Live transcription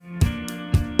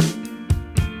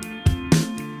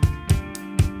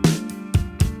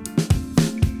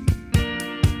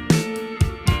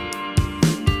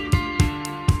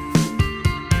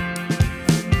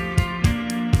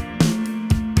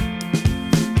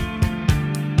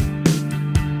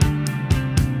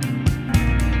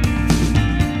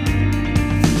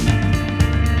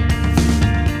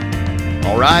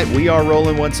right, we are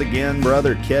rolling once again,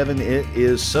 brother Kevin. It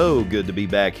is so good to be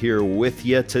back here with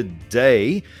you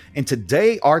today. And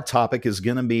today our topic is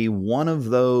going to be one of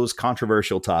those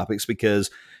controversial topics because,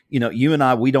 you and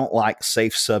I, we don't like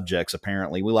safe subjects,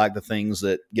 apparently. We like the things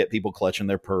that get people clutching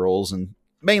their pearls and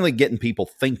mainly getting people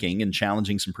thinking and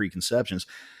challenging some preconceptions.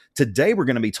 Today we're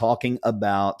going to be talking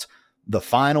about the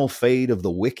final fate of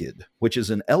the wicked, which is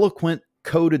an eloquent,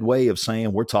 coded way of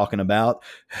saying we're talking about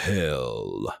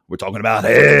hell. We're talking about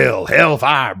hell,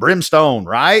 hellfire, brimstone,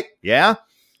 right? Yeah?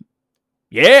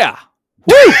 Yeah.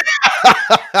 Woo!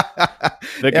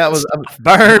 Yeah, it was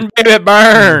burn, baby,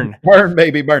 burn. Burn,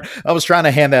 baby, burn. I was trying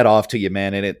to hand that off to you,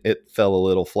 man, and it fell a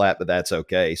little flat, but that's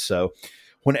okay. So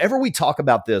whenever we talk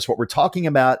about this, what we're talking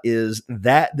about is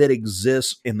that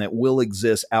exists and that will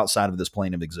exist outside of this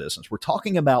plane of existence. We're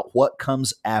talking about what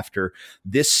comes after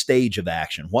this stage of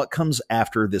action, what comes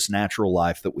after this natural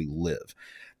life that we live.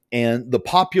 And the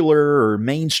popular or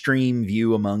mainstream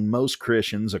view among most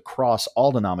Christians across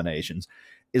all denominations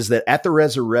is that at the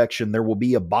resurrection, there will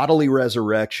be a bodily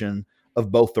resurrection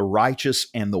of both the righteous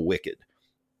and the wicked.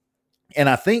 And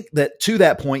I think that to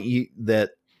that point,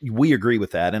 that we agree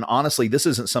with that. And honestly, this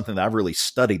isn't something that I've really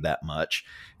studied that much.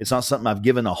 It's not something I've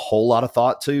given a whole lot of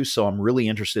thought to. So I'm really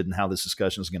interested in how this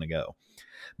discussion is going to go.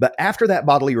 But after that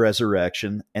bodily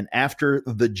resurrection and after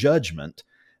the judgment,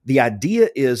 the idea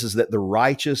is that the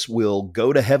righteous will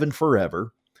go to heaven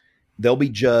forever. They'll be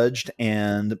judged,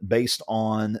 and based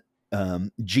on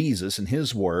Jesus and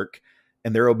his work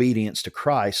and their obedience to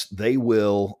Christ, they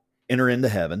will enter into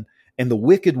heaven, and the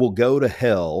wicked will go to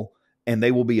hell, and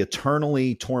they will be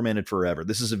eternally tormented forever.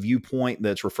 This is a viewpoint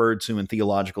that's referred to in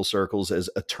theological circles as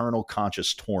eternal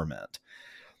conscious torment.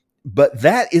 But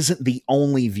that isn't the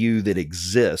only view that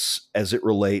exists as it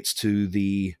relates to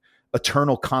the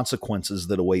eternal consequences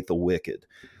that await the wicked.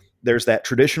 There's that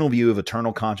traditional view of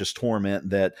eternal conscious torment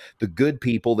that the good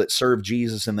people that serve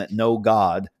Jesus and that know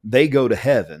God, they go to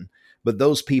heaven. But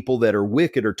those people that are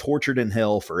wicked are tortured in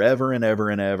hell forever and ever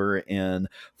and ever in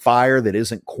fire that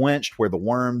isn't quenched, where the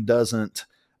worm doesn't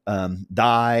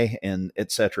die, and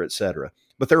et cetera, et cetera.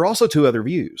 But there are also two other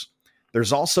views.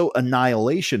 There's also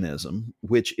annihilationism,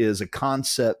 which is a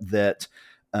concept that,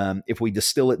 if we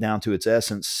distill it down to its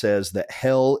essence, says that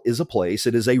hell is a place,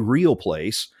 it is a real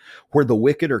place where the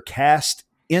wicked are cast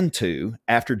into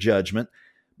after judgment,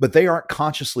 but they aren't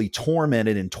consciously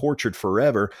tormented and tortured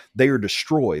forever. They are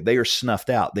destroyed. They are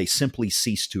snuffed out. They simply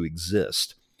cease to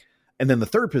exist. And then the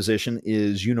third position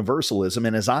is universalism.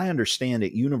 And as I understand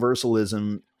it,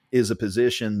 universalism is a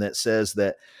position that says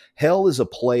that hell is a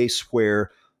place where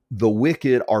the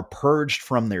wicked are purged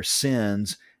from their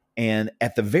sins. And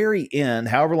at the very end,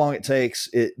 however long it takes,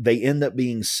 they end up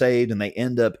being saved and they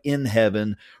end up in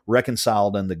heaven,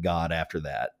 reconciled unto God after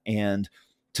that. And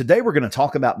today we're going to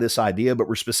talk about this idea, but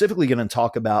we're specifically going to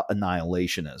talk about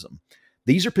annihilationism.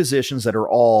 These are positions that are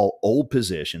all old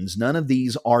positions. None of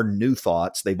these are new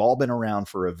thoughts. They've all been around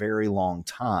for a very long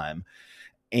time.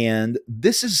 And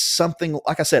this is something,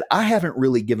 like I said, I haven't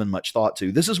really given much thought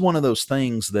to. This is one of those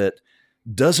things that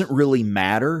doesn't really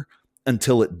matter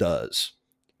until it does.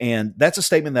 And that's a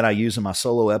statement that I use in my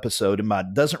solo episode, and my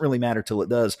doesn't really matter till it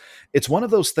does. It's one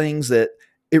of those things that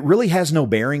it really has no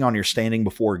bearing on your standing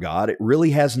before God. It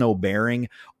really has no bearing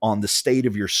on the state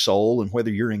of your soul and whether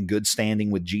you're in good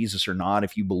standing with Jesus or not,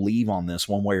 if you believe on this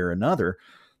one way or another.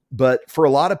 But for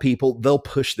a lot of people, they'll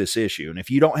push this issue. And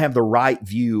if you don't have the right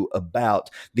view about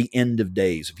the end of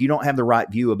days, if you don't have the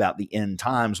right view about the end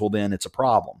times, well, then it's a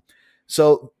problem.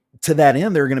 So to that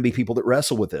end, there are going to be people that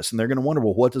wrestle with this, and they're going to wonder,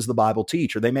 well, what does the Bible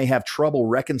teach? Or they may have trouble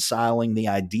reconciling the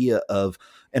idea of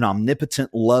an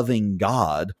omnipotent, loving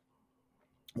God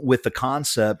with the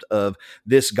concept of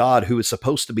this God who is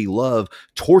supposed to be love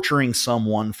torturing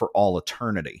someone for all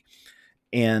eternity.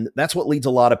 And that's what leads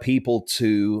a lot of people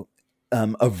to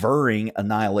averring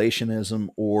annihilationism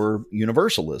or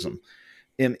universalism.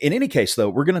 In any case, though,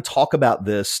 we're going to talk about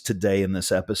this today in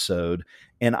this episode,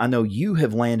 and I know you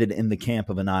have landed in the camp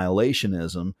of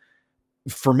annihilationism.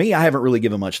 For me, I haven't really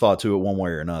given much thought to it one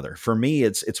way or another. For me,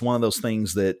 it's one of those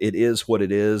things that it is what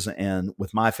it is, and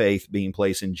with my faith being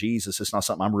placed in Jesus, it's not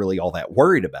something I'm really all that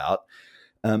worried about.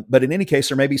 But in any case,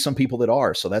 there may be some people that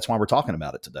are, so that's why we're talking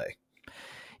about it today.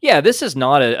 Yeah, this is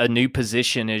not a new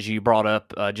position, as you brought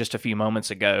up just a few moments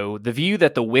ago. The view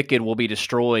that the wicked will be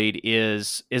destroyed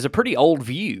is a pretty old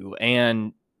view,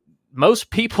 and most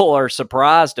people are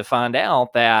surprised to find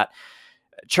out that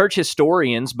church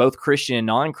historians, both Christian and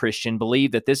non-Christian,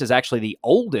 believe that this is actually the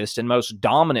oldest and most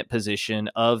dominant position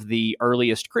of the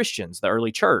earliest Christians, the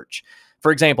early church.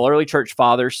 For example, early church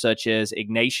fathers such as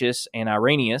Ignatius and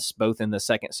Irenaeus, both in the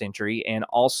 2nd century, and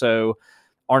also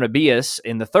Arnobius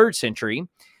in the 3rd century,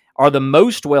 are the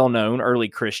most well-known early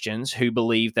Christians who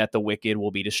believe that the wicked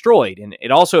will be destroyed. And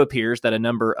it also appears that a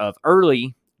number of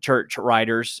early church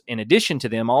writers, in addition to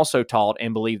them, also taught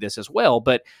and believed this as well.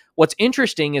 But what's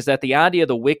interesting is that the idea of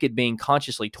the wicked being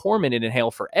consciously tormented in hell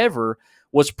forever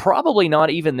was probably not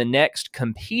even the next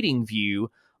competing view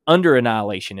under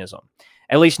annihilationism,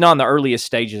 at least not in the earliest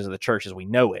stages of the church as we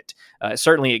know it. It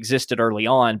certainly existed early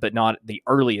on, but not the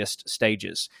earliest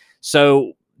stages.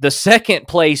 So the second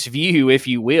place view, if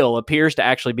you will, appears to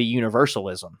actually be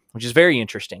universalism, which is very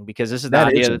interesting because this is the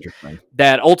idea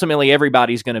that ultimately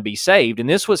everybody's going to be saved. And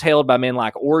this was held by men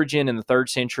like Origen in the 3rd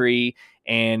century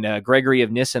and Gregory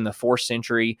of Nyssa in the 4th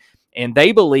century. And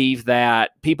they believe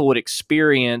that people would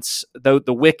experience the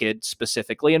wicked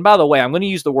specifically. And by the way, I'm going to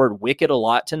use the word wicked a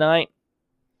lot tonight,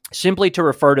 simply to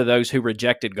refer to those who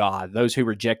rejected God, those who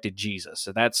rejected Jesus.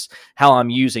 So that's how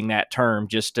I'm using that term,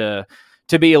 just to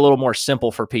be a little more simple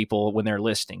for people when they're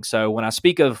listening. So when I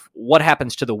speak of what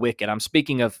happens to the wicked, I'm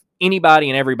speaking of anybody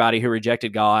and everybody who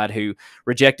rejected God, who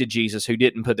rejected Jesus, who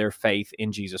didn't put their faith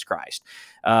in Jesus Christ.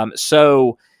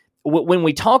 When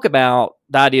we talk about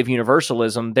the idea of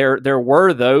universalism, there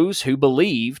were those who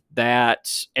believed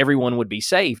that everyone would be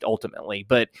saved ultimately.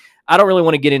 But I don't really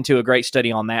want to get into a great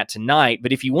study on that tonight.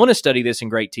 But if you want to study this in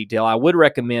great detail, I would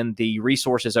recommend the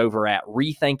resources over at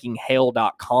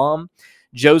rethinkinghell.com.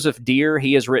 Joseph Deere,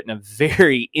 he has written a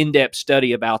very in-depth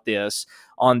study about this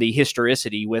on the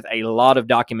historicity with a lot of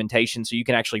documentation, so you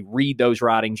can actually read those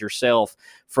writings yourself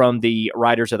from the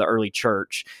writers of the early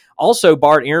church. Also,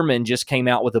 Bart Ehrman just came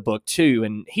out with a book too,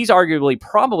 and he's arguably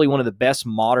probably one of the best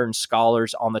modern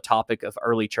scholars on the topic of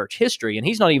early church history, and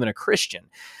he's not even a Christian.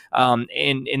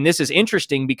 And this is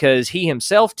interesting because he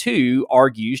himself too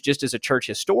argues, just as a church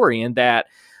historian, that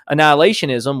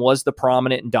annihilationism was the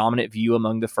prominent and dominant view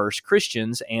among the first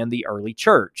Christians and the early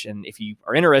church. And if you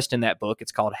are interested in that book,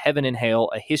 it's called Heaven and Hell,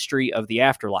 A History of the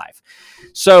Afterlife.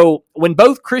 So when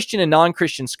both Christian and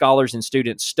non-Christian scholars and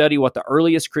students study what the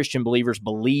earliest Christian believers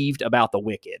believed about the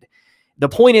wicked, the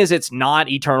point is it's not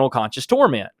eternal conscious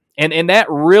torment. And that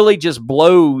really just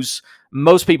blows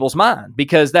most people's mind,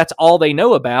 because that's all they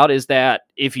know about is that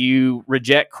if you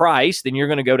reject Christ, then you're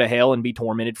going to go to hell and be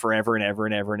tormented forever and ever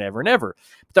and ever and ever and ever.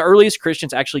 But the earliest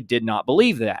Christians actually did not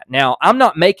believe that. Now, I'm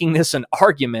not making this an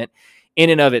argument in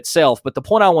and of itself, but the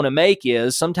point I want to make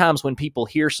is sometimes when people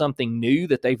hear something new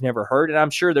that they've never heard, and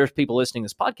I'm sure there's people listening to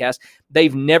this podcast,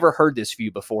 they've never heard this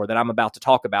view before that I'm about to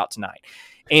talk about tonight.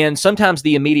 And sometimes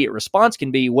the immediate response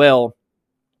can be, well,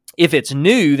 if it's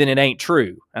new, then it ain't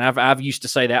true. And I've used to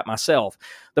say that myself.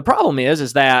 The problem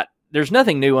is that there's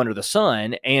nothing new under the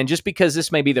sun. And just because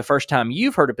this may be the first time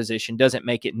you've heard a position doesn't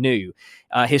make it new.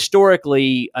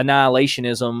 Historically,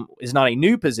 annihilationism is not a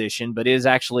new position, but is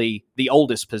actually the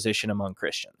oldest position among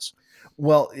Christians.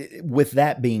 Well, with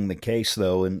that being the case,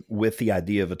 though, and with the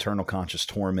idea of eternal conscious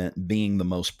torment being the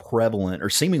most prevalent, or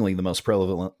seemingly the most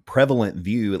prevalent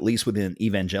view, at least within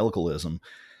evangelicalism,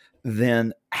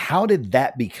 then how did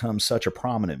that become such a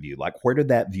prominent view? Like, where did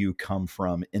that view come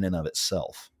from in and of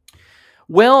itself?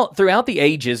 Well, throughout the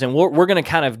ages, and we're going to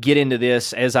kind of get into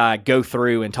this as I go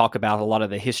through and talk about a lot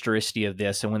of the historicity of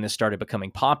this and when this started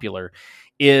becoming popular,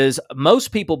 is most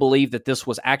people believe that this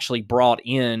was actually brought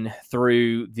in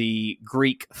through the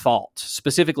Greek thought,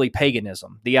 specifically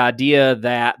paganism, the idea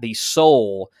that the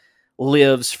soul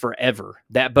lives forever,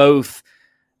 that both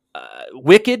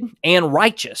wicked and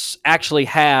righteous actually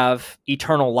have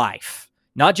eternal life.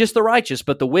 Not just the righteous,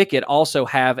 but the wicked also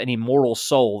have an immortal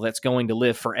soul that's going to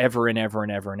live forever and ever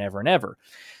and ever and ever and ever.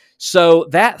 So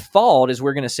that thought, as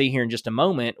we're going to see here in just a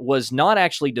moment, was not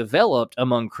actually developed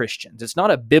among Christians. It's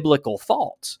not a biblical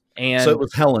thought. And so it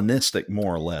was Hellenistic,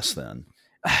 more or less, then.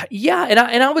 Yeah,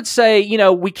 and I would say,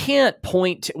 we can't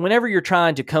point to, whenever you're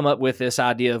trying to come up with this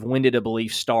idea of when did a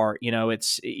belief start,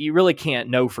 you really can't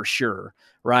know for sure,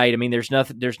 right? I mean, there's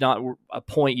not a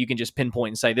point you can just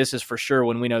pinpoint and say this is for sure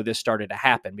when we know this started to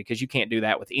happen, because you can't do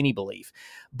that with any belief.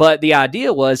 But the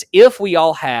idea was, if we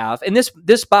all have, and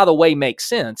this by the way makes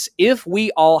sense, if we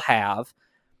all have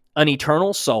an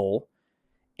eternal soul,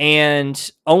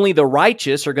 and only the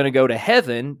righteous are going to go to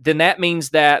heaven, then that means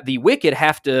that the wicked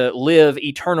have to live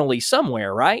eternally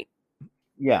somewhere, right?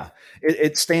 Yeah,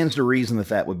 it stands to reason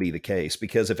that would be the case,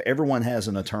 because if everyone has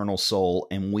an eternal soul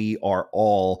and we are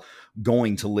all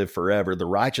going to live forever, the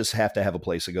righteous have to have a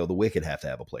place to go, the wicked have to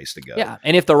have a place to go. Yeah,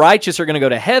 and if the righteous are going to go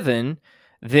to heaven,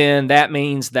 then that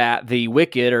means that the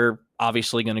wicked are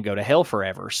obviously going to go to hell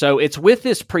forever. So it's with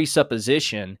this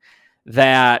presupposition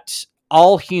that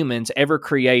all humans ever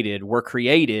created were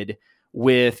created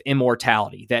with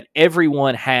immortality, that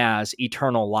everyone has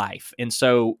eternal life. And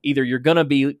so either you're going to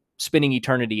be spending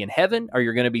eternity in heaven or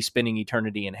you're going to be spending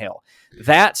eternity in hell.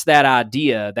 That's that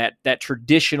idea, that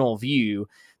traditional view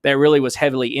that really was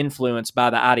heavily influenced by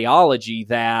the ideology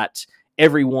that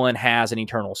everyone has an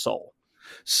eternal soul.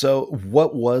 So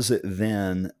what was it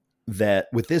then that,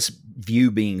 with this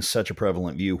view being such a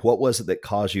prevalent view, what was it that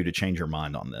caused you to change your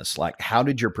mind on this? Like, how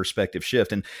did your perspective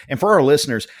shift? And for our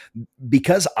listeners,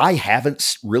 because I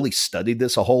haven't really studied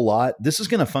this a whole lot, this is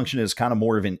going to function as kind of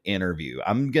more of an interview.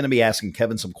 I'm going to be asking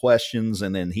Kevin some questions,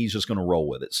 and then he's just going to roll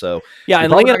with it. So yeah,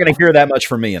 and Lee's not going to hear that much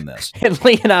from me in this. And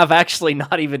Lee and I have actually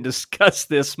not even discussed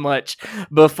this much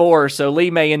before, so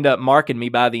Lee may end up marking me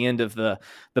by the end of the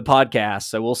podcast.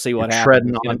 So we'll see what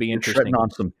happens. It's going to be interesting. You're treading on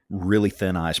some really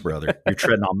thin ice, brother. You're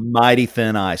treading on mighty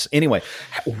thin ice. Anyway,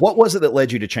 what was it that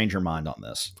led you to change your mind on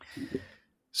this?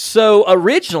 So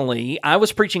originally, I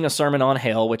was preaching a sermon on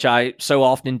hell, which I so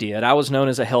often did. I was known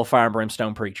as a hellfire and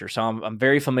brimstone preacher, so I'm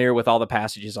very familiar with all the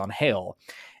passages on hell,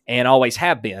 and always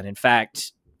have been. In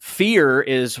fact, fear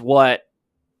is what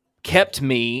kept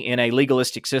me in a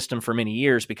legalistic system for many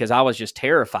years, because I was just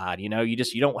terrified. You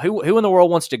don't, who in the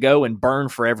world wants to go and burn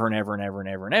forever and ever and ever and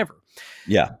ever and ever?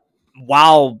 Yeah.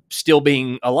 While still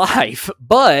being alive.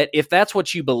 But if that's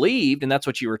what you believed and that's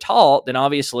what you were taught, then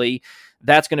obviously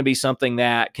that's going to be something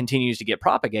that continues to get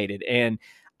propagated. And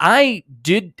I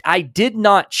did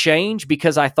not change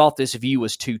because I thought this view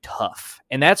was too tough.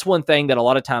 And that's one thing that a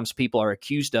lot of times people are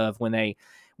accused of when they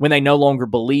no longer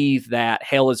believe that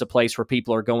hell is a place where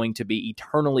people are going to be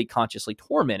eternally consciously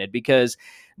tormented, because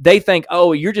they think,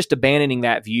 oh, you're just abandoning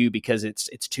that view because it's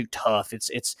too tough.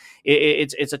 It's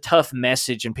a tough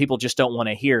message and people just don't want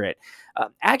to hear it.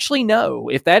 Actually, no.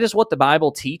 If that is what the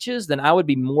Bible teaches, then I would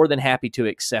be more than happy to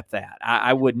accept that.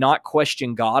 I would not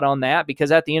question God on that,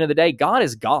 because at the end of the day, God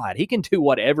is God. He can do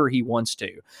whatever he wants to.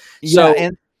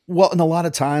 Well, and a lot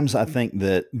of times I think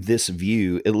that this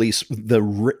view, at least in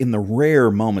the rare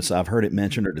moments I've heard it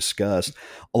mentioned or discussed,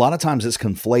 a lot of times it's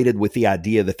conflated with the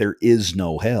idea that there is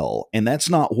no hell. And that's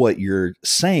not what you're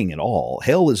saying at all.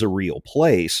 Hell is a real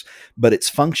place, but its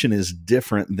function is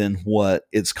different than what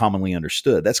it's commonly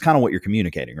understood. That's kind of what you're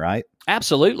communicating, right?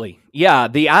 Absolutely. Yeah.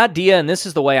 The idea, and this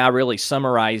is the way I really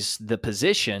summarize the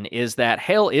position, is that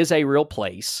hell is a real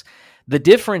place. The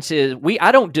difference is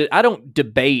I don't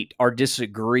debate or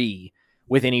disagree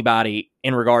with anybody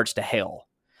in regards to hell.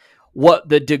 What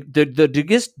the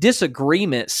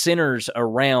disagreement centers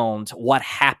around what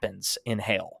happens in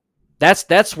hell.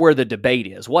 That's where the debate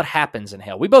is. What happens in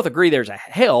hell? We both agree there's a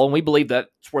hell, and we believe that's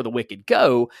where the wicked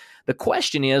go. The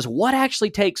question is, what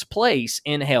actually takes place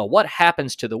in hell? What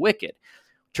happens to the wicked?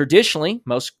 Traditionally,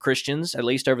 most Christians, at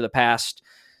least over the past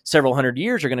several hundred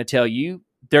years, are going to tell you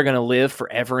they're going to live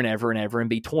forever and ever and ever and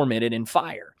be tormented in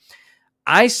fire.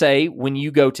 I say when you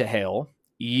go to hell,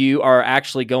 you are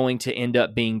actually going to end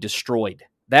up being destroyed.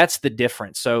 That's the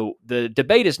difference. So the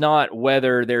debate is not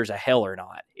whether there's a hell or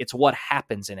not. It's what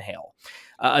happens in hell.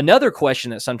 Another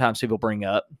question that sometimes people bring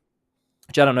up,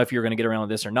 which I don't know if you're going to get around with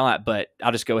this or not, but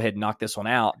I'll just go ahead and knock this one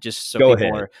out just so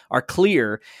people are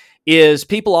clear, is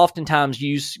people oftentimes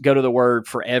go to the word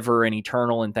forever and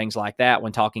eternal and things like that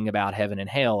when talking about heaven and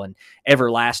hell and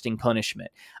everlasting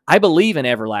punishment. I believe in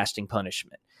everlasting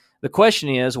punishment. The question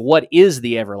is, what is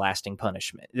the everlasting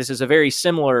punishment? This is a very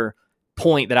similar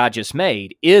point that I just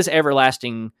made. Is the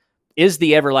everlasting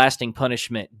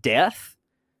punishment death,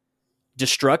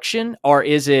 destruction, or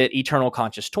is it eternal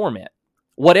conscious torment?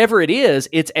 Whatever it is,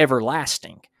 it's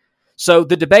everlasting. So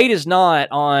the debate is not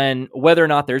on whether or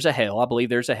not there's a hell. I believe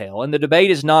there's a hell. And the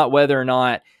debate is not whether or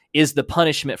not is the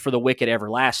punishment for the wicked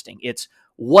everlasting. It's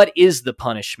what is the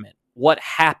punishment? What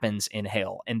happens in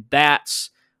hell? And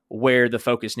that's where the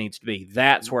focus needs to be.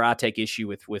 That's where I take issue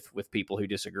with people who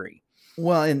disagree.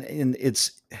 Well, and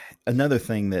it's another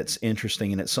thing that's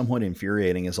interesting and it's somewhat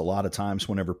infuriating is a lot of times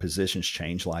whenever positions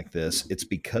change like this, it's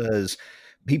because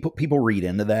people read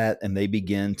into that and they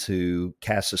begin to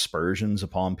cast aspersions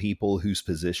upon people whose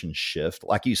positions shift.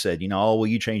 Like you said, oh, well,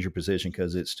 you change your position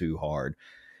because it's too hard.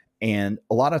 And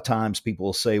a lot of times people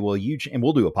will say, well, and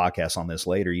we'll do a podcast on this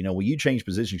later, well, you change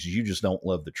positions because you just don't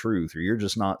love the truth, or you're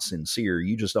just not sincere.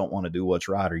 You just don't want to do what's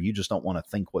right, or you just don't want to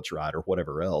think what's right, or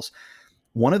whatever else.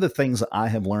 One of the things that I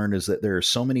have learned is that there are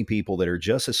so many people that are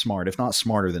just as smart, if not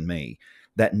smarter than me,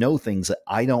 that know things that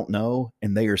I don't know,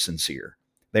 and they are sincere.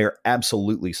 They are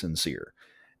absolutely sincere.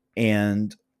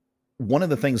 And one of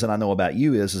the things that I know about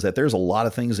you is that there's a lot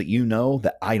of things that you know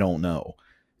that I don't know.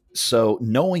 So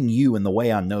knowing you and the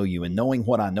way I know you and knowing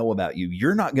what I know about you,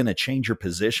 you're not going to change your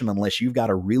position unless you've got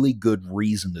a really good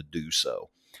reason to do so.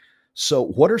 So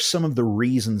what are some of the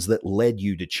reasons that led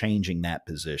you to changing that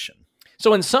position?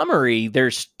 So in summary,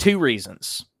 there's two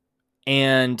reasons.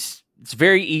 And It's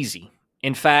very easy.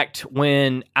 In fact,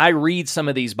 when I read some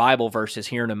of these Bible verses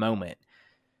here in a moment,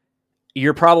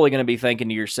 you're probably going to be thinking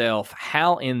to yourself,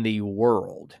 how in the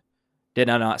world did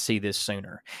I not see this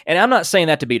sooner? And I'm not saying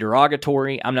that to be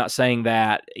derogatory. I'm not saying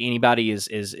that anybody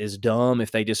is dumb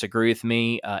if they disagree with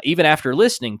me, even after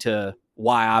listening to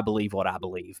why I believe what I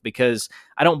believe, because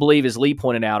I don't believe, as Lee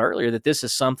pointed out earlier, that this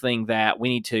is something that we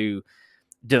need to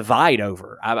divide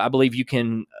over. I believe you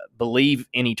can believe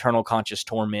in eternal conscious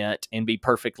torment and be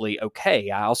perfectly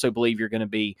okay. I also believe you're going to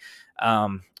be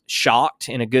shocked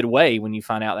in a good way when you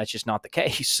find out that's just not the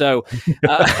case. So,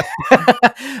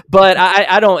 but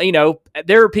I don't,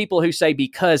 there are people who say,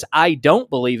 because I don't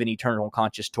believe in eternal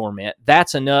conscious torment,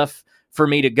 that's enough for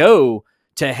me to go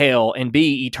to hell and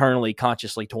be eternally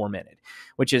consciously tormented,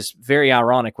 which is very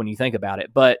ironic when you think about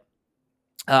it. But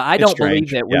I don't believe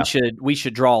that we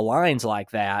should draw lines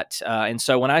like that. And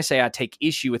so when I say I take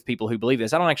issue with people who believe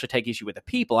this, I don't actually take issue with the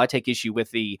people. I take issue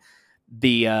with the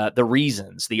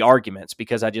reasons, the arguments,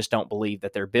 because I just don't believe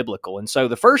that they're biblical. And so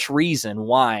the first reason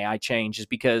why I change is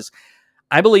because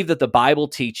I believe that the Bible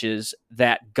teaches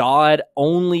that God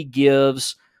only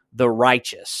gives the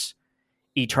righteous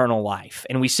eternal life.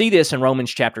 And we see this in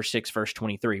Romans chapter 6, verse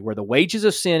 23, where the wages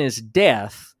of sin is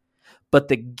death, but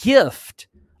the gift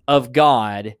of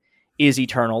God is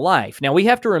eternal life. Now, we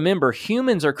have to remember,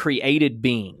 humans are created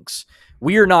beings.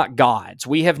 We are not gods.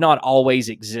 We have not always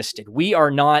existed. We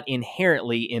are not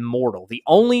inherently immortal. The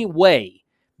only way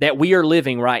that we are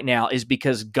living right now is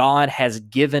because God has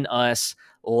given us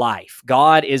life.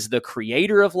 God is the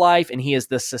creator of life, and he is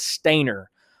the sustainer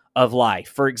of life.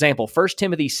 For example, 1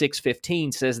 Timothy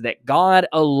 6:15 says that God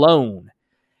alone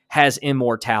has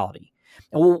immortality.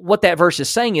 And what that verse is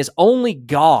saying is only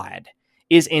God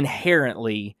is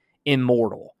inherently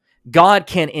immortal. God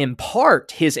can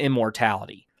impart his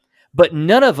immortality, but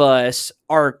none of us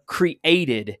are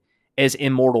created as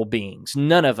immortal beings.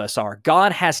 None of us are.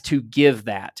 God has to give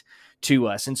that to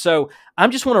us. And so I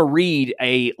just want to read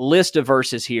a list of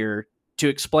verses here to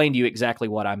explain to you exactly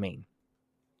what I mean.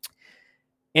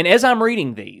 And as I'm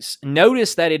reading these,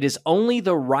 notice that it is only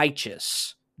the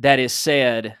righteous that is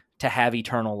said to have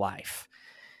eternal life.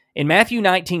 In Matthew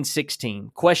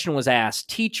 19:16, question was asked,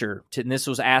 teacher, and this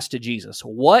was asked to Jesus,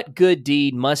 what good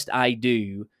deed must I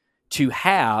do to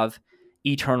have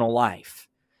eternal life?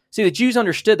 See, the Jews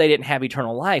understood they didn't have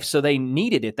eternal life, so they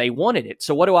needed it. They wanted it.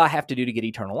 So what do I have to do to get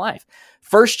eternal life?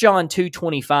 1 John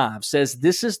 2:25 says,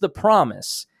 this is the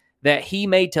promise that he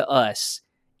made to us,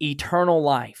 eternal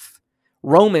life.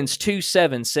 Romans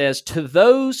 2:7 says, to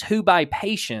those who by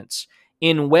patience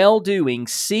in well-doing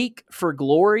seek for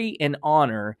glory and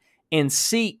honor and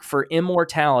seek for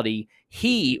immortality,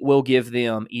 he will give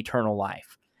them eternal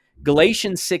life.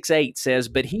 Galatians 6:8 says,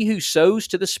 but he who sows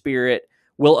to the Spirit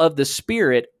will of the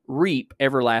Spirit reap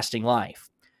everlasting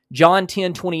life. John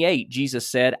 10:28, Jesus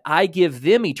said, I give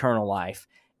them eternal life,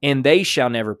 and they shall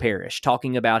never perish,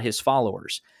 talking about his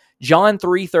followers. John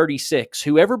 3:36,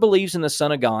 whoever believes in the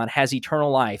Son of God has eternal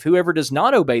life. Whoever does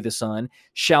not obey the Son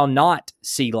shall not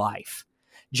see life.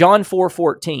 John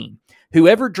 4:14,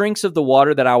 whoever drinks of the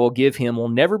water that I will give him will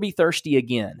never be thirsty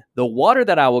again. The water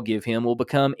that I will give him will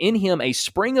become in him a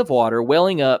spring of water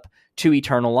welling up to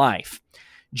eternal life.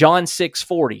 John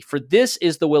 6:40, for this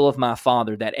is the will of my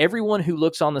Father, that everyone who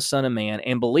looks on the Son of Man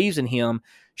and believes in him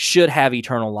should have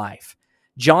eternal life.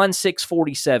 John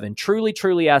 6:47, truly,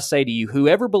 truly, I say to you,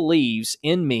 whoever believes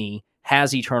in me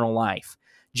has eternal life.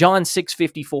 John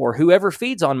 6:54, whoever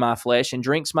feeds on my flesh and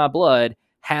drinks my blood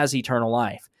has eternal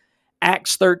life.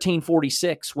 Acts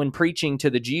 13:46, when preaching to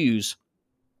the Jews,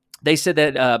 they said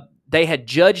that they had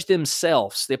judged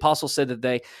themselves. The apostle said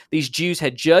that these Jews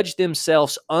had judged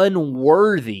themselves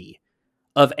unworthy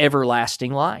of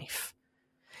everlasting life.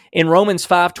 In Romans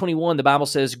 5:21, the Bible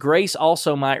says, grace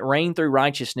also might reign through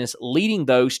righteousness, leading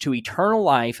those to eternal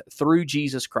life through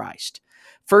Jesus Christ.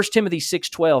 1 Timothy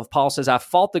 6:12, Paul says, I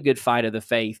fought the good fight of the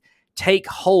faith. Take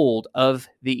hold of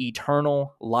the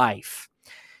eternal life.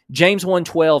 James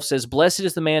 1:12 says, blessed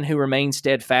is the man who remains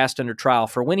steadfast under trial,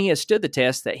 for when he has stood the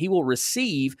test, that he will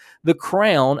receive the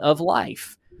crown of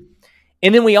life.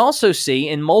 And then we also see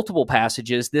in multiple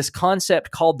passages this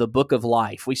concept called the book of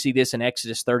life. We see this in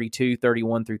Exodus 32,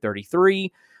 31 through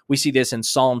 33. We see this in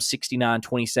Psalm 69,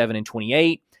 27 and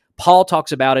 28. Paul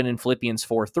talks about it in Philippians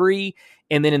 4:3.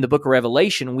 And then in the book of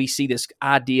Revelation, we see this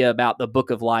idea about the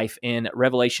book of life in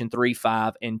Revelation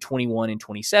 3:5 and 21 and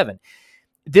 27.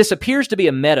 This appears to be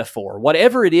a metaphor.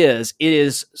 Whatever it is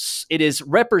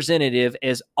representative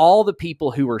as all the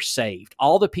people who are saved,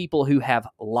 all the people who have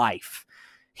life.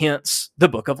 Hence the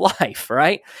book of life,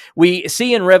 right? We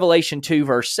see in Revelation 2,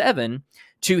 verse 7,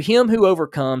 To him who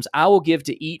overcomes, I will give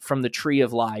to eat from the tree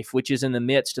of life, which is in the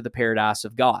midst of the paradise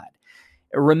of God.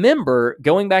 Remember,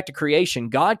 going back to creation,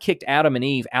 God kicked Adam and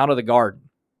Eve out of the garden.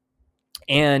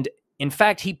 And in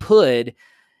fact, he put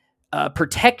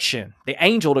protection, the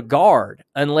angel to guard,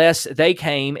 unless they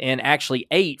came and actually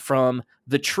ate from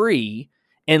the tree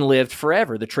and lived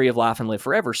forever, the tree of life and lived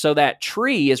forever. So that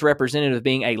tree is representative of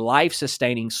being a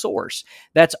life-sustaining source.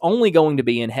 That's only going to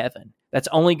be in heaven. That's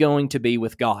only going to be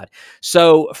with God.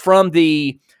 So from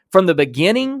the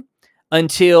beginning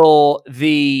until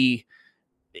the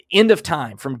end of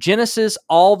time, from Genesis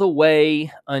all the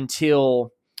way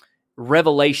until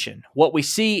Revelation, what we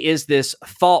see is this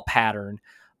thought pattern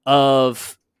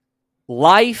of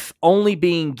life only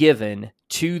being given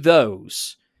to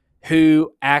those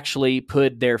who actually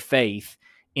put their faith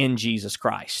in Jesus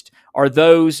Christ, or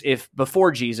those, if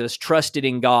before Jesus, trusted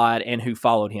in God and who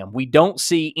followed him. We don't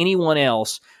see anyone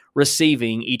else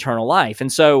receiving eternal life.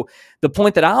 And so the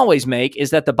point that I always make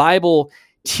is that the Bible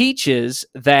teaches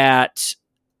that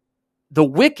the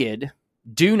wicked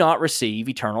do not receive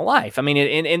eternal life. I mean,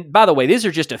 and by the way, these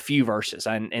are just a few verses,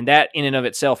 and that in and of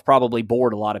itself probably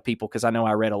bored a lot of people because I know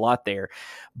I read a lot there.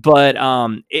 But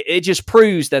it just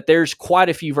proves that there's quite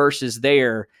a few verses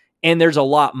there, and there's a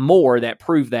lot more that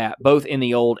prove that, both in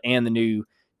the Old and the New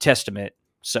Testament.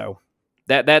 So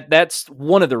that's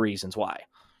one of the reasons why.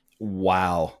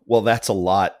 Wow. Well, that's a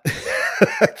lot.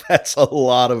 That's a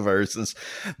lot of verses.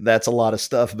 That's a lot of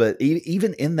stuff. But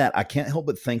even in that, I can't help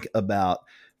but think about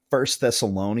First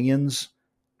Thessalonians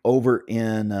over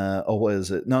in what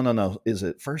is it? No. Is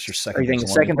it First or Second?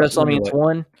 Second Thessalonians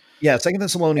 1. Yeah, Second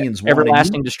Thessalonians 1.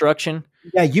 Everlasting destruction.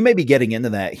 Yeah, you may be getting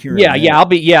into that here.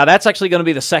 Yeah, that's actually going to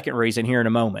be the second reason here in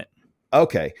a moment.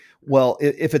 Okay. Well,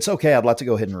 if it's okay, I'd like to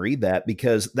go ahead and read that,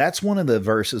 because that's one of the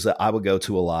verses that I would go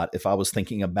to a lot if I was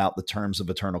thinking about the terms of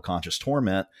eternal conscious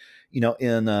torment. You know,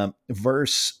 in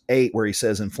verse 8, where he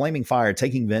says, "In flaming fire,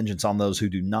 taking vengeance on those who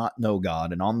do not know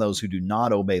God and on those who do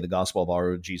not obey the gospel of our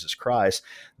Lord Jesus Christ,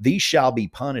 these shall be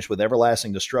punished with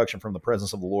everlasting destruction from the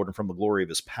presence of the Lord and from the glory of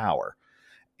his power."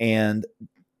 And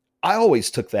I always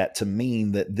took that to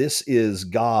mean that this is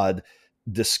God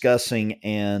discussing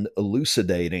and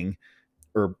elucidating,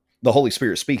 or the Holy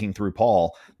Spirit speaking through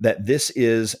Paul, that this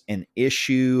is an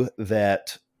issue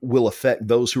that will affect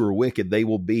those who are wicked. They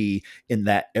will be in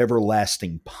that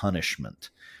everlasting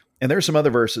punishment. And there's some other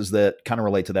verses that kind of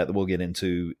relate to that we'll get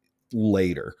into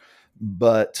later.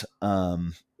 But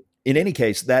in any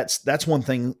case, that's one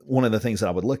of the things that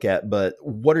I would look at. But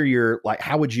what are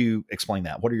how would you explain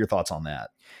that? What are your thoughts on that?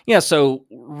 Yeah, so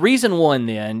reason one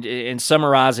then, in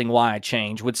summarizing why I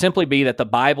changed, would simply be that the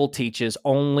Bible teaches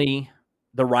only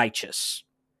the righteous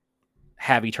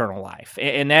have eternal life.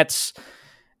 And that's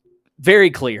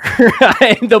very clear.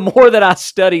 And the more that I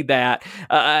studied that,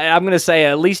 I'm going to say,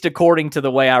 at least according to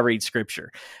the way I read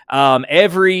Scripture,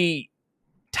 every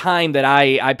time that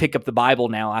I pick up the Bible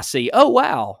now, I see, oh,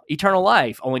 wow, eternal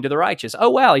life, only to the righteous. Oh,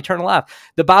 wow, eternal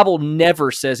life. The Bible never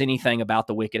says anything about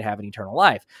the wicked having eternal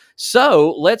life.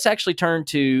 So let's actually turn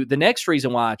to the next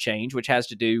reason why I changed, which has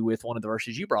to do with one of the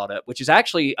verses you brought up, which is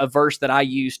actually a verse that I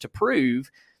use to prove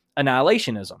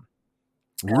annihilationism.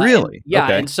 Really? Yeah.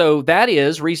 Okay. And so that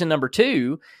is reason number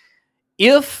two.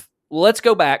 Let's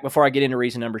go back before I get into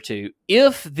reason number two.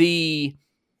 If the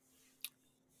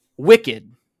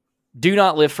wicked do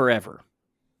not live forever,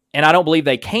 and I don't believe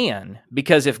they can,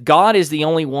 because if God is the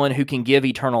only one who can give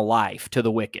eternal life to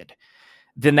the wicked,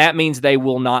 then that means they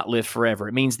will not live forever.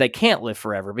 It means they can't live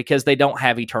forever because they don't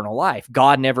have eternal life.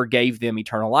 God never gave them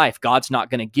eternal life. God's not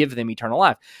going to give them eternal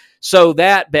life. So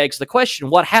that begs the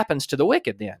question, what happens to the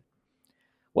wicked then?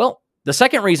 Well, the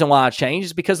second reason why I changed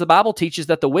is because the Bible teaches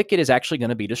that the wicked is actually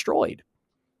going to be destroyed.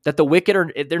 That the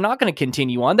wicked they're not going to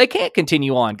continue on. They can't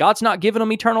continue on. God's not giving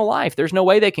them eternal life. There's no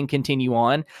way they can continue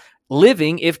on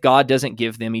living if God doesn't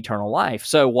give them eternal life.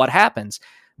 So what happens?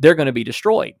 They're going to be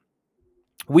destroyed.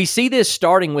 We see this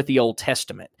starting with the Old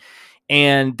Testament.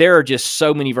 And there are just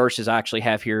so many verses I actually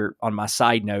have here on my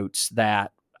side notes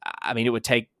that, I mean, it would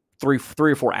take three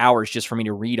or 4 hours just for me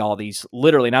to read all these,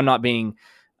 literally. And I'm not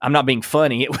being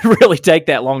funny. It would really take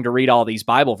that long to read all these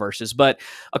Bible verses. But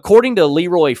according to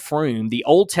Leroy Froom, the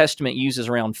Old Testament uses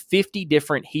around 50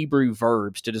 different Hebrew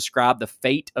verbs to describe the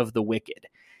fate of the wicked.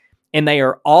 And they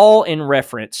are all in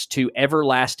reference to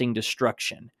everlasting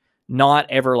destruction, not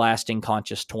everlasting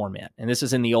conscious torment. And this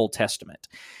is in the Old Testament.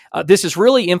 This is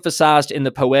really emphasized in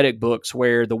the poetic books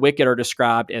where the wicked are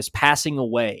described as passing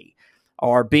away,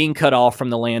 or being cut off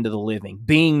from the land of the living,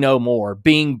 being no more,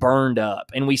 being burned up.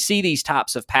 And we see these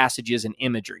types of passages and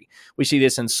imagery. We see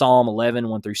this in Psalm 11,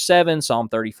 1 through 7, Psalm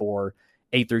 34,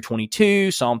 8 through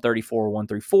 22, Psalm 34, 1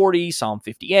 through 40, Psalm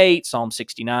 58, Psalm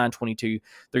 69, 22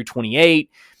 through 28.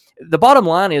 The bottom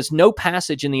line is no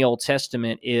passage in the Old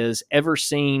Testament is ever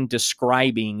seen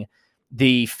describing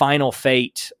the final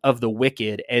fate of the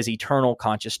wicked as eternal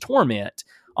conscious torment.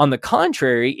 On the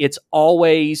contrary, it's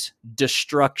always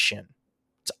destruction.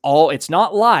 It's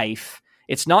not life,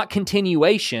 it's not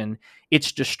continuation,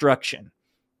 it's destruction.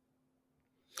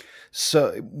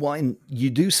 So, well, and you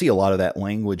do see a lot of that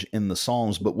language in the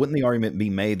Psalms, but wouldn't the argument be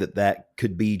made that that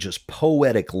could be just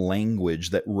poetic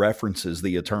language that references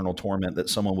the eternal torment that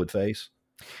someone would face?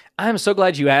 I'm so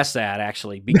glad you asked that,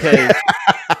 actually, because,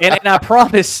 and I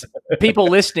promise people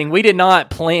listening, we did not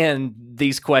plan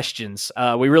these questions.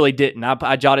 We really didn't.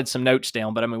 I jotted some notes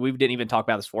down, but I mean, we didn't even talk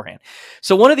about this beforehand.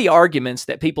 So one of the arguments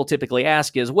that people typically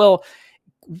ask is, well,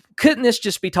 couldn't this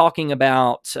just be talking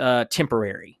about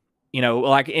temporary? You know,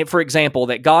 like, for example,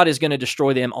 that God is going to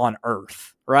destroy them on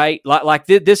earth, right?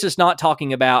 This is not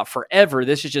talking about forever.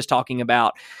 This is just talking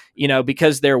about, you know,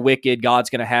 because they're wicked, God's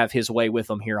going to have his way with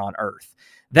them here on earth.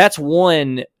 That's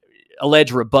one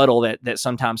alleged rebuttal that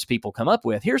sometimes people come up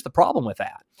with. Here's the problem with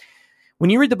that. When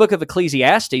you read the book of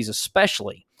Ecclesiastes,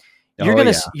 especially, you're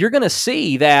going to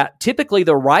see that typically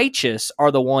the righteous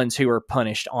are the ones who are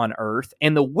punished on earth,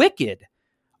 and the wicked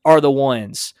are the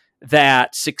ones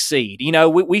that succeed. You know,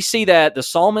 we see that the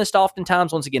psalmist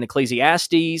oftentimes, once again,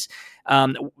 Ecclesiastes,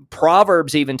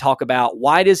 Proverbs even talk about,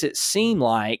 why does it seem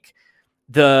like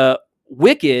the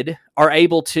wicked are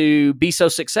able to be so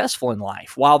successful in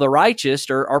life while the righteous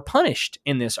are punished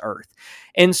in this earth?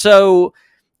 And so,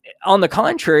 on the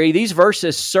contrary, these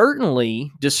verses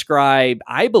certainly describe,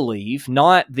 I believe,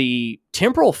 not the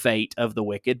temporal fate of the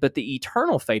wicked, but the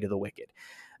eternal fate of the wicked.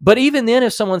 But even then,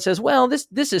 if someone says, well,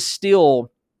 this is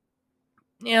still,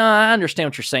 yeah, I understand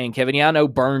what you're saying, Kevin. Yeah, I know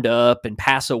burned up and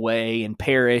pass away and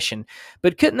perish.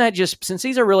 But couldn't that just, since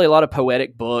these are really a lot of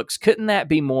poetic books, couldn't that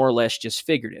be more or less just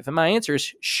figurative? And my answer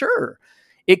is, sure,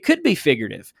 it could be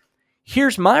figurative.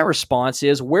 Here's my response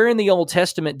is, where in the Old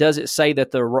Testament does it say that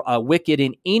the wicked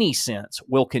in any sense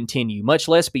will continue, much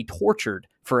less be tortured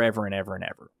forever and ever and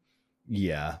ever?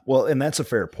 Yeah, well, and that's a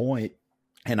fair point.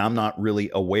 And I'm not really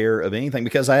aware of anything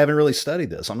because I haven't really studied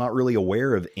this. I'm not really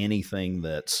aware of anything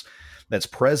that's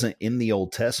present in the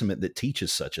Old Testament that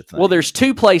teaches such a thing. Well, there's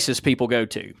two places people go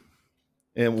to.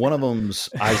 And one of them's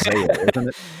Isaiah, isn't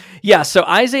it? Yeah, so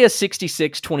Isaiah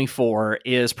 66:24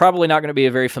 is probably not going to be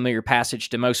a very familiar passage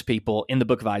to most people in the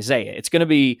book of Isaiah. It's going to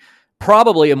be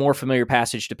probably a more familiar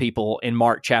passage to people in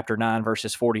Mark chapter 9,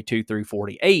 verses 42 through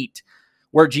 48,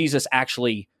 where Jesus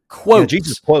actually quotes,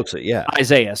 Jesus quotes it, yeah.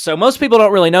 Isaiah. So most people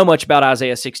don't really know much about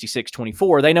Isaiah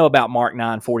 66:24. They know about Mark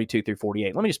 9, 42 through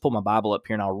 48. Let me just pull my Bible up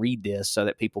here and I'll read this so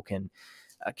that people can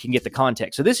get the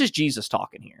context. So this is Jesus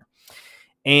talking here.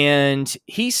 And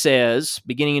he says,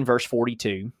 beginning in verse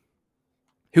 42,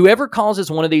 whoever causes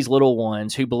one of these little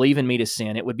ones who believe in me to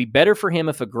sin, it would be better for him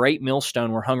if a great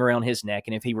millstone were hung around his neck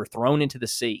and if he were thrown into the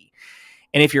sea.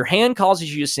 And if your hand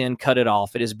causes you to sin, cut it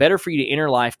off. It is better for you to enter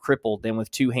life crippled than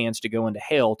with two hands to go into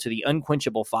hell, to the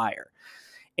unquenchable fire.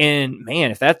 And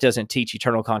man, if that doesn't teach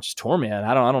eternal conscious torment,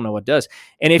 I don't know what does.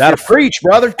 And if you preach,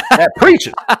 brother, that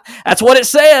preaches. That's what it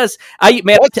says. I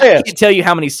can tell you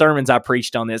how many sermons I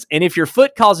preached on this. And if your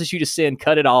foot causes you to sin,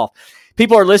 cut it off.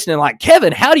 People are listening like,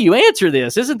 Kevin, how do you answer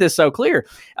this? Isn't this so clear?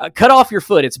 Cut off your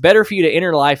foot. It's better for you to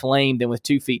enter life lame than with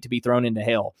 2 feet to be thrown into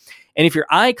hell. And if your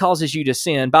eye causes you to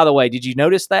sin, by the way, did you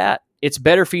notice that? It's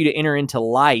better for you to enter into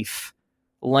life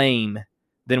lame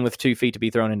than with 2 feet to be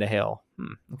thrown into hell.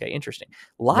 Okay, interesting.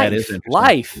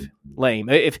 Life lame.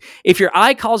 If your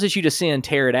eye causes you to sin,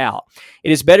 tear it out.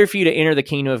 It is better for you to enter the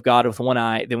kingdom of God with one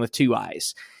eye than with two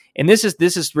eyes. And this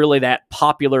is really that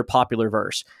popular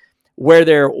verse. Where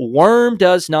their worm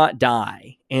does not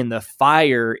die and the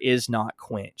fire is not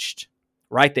quenched.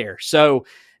 Right there. So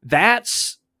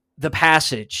that's the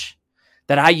passage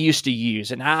that I used to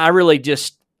use. And I really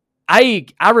just, I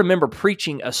remember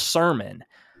preaching a sermon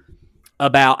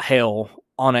about hell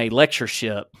on a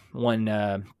lectureship one,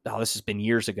 this has been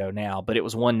years ago now, but it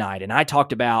was one night. And I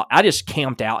talked about, I just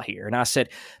camped out here and I said,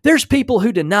 there's people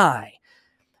who deny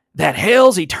that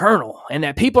hell's eternal and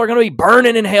that people are going to be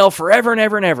burning in hell forever and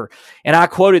ever and ever. And I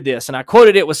quoted this, and I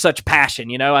quoted it with such passion.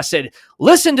 You know, I said,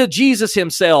 listen to Jesus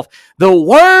himself. The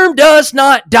worm does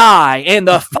not die and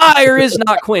the fire is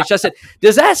not quenched. I said,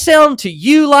 does that sound to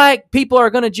you like people are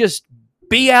going to just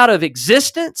be out of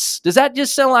existence? Does that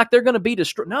just sound like they're going to be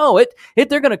destroyed? No,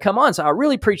 they're going to come on. So I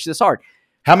really preach this hard.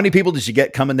 How many people did you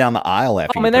get coming down the aisle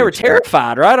after? I mean, they were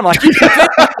terrified, right? I'm like,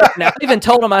 I even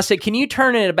told them, I said, can you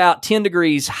turn it about 10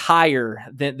 degrees higher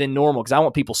than normal? Because I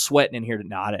want people sweating in here.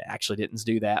 No, I actually didn't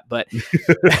do that, but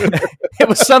it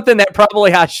was something that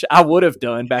probably I would have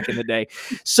done back in the day.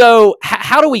 So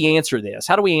how do we answer this?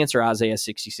 How do we answer Isaiah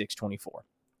 66:24?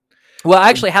 Well,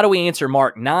 actually, how do we answer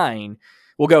Mark 9?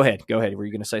 Well, go ahead. Were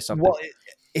you going to say something? Well,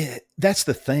 that's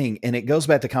the thing. And it goes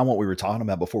back to kind of what we were talking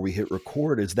about before we hit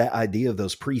record, is that idea of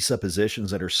those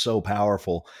presuppositions that are so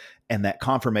powerful and that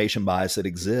confirmation bias that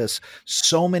exists.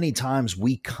 So many times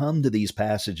we come to these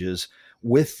passages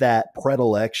with that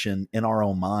predilection in our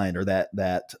own mind, or that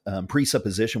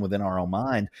presupposition within our own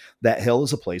mind that hell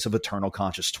is a place of eternal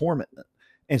conscious torment.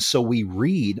 And so we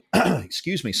read,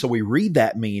 so we read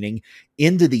that meaning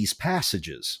into these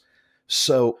passages.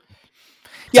 So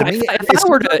yeah,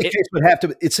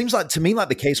 it seems like to me like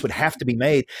the case would have to be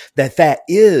made that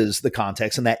is the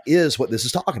context and that is what this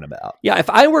is talking about. Yeah, if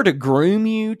I were to groom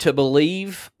you to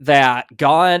believe that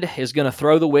God is going to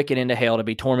throw the wicked into hell to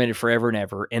be tormented forever and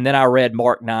ever, and then I read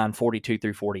Mark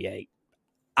 9:42-48,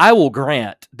 I will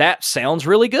grant that sounds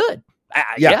really good.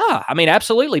 Yeah, I mean,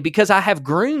 absolutely, because I have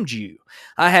groomed you.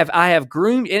 I have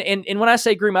groomed, and when I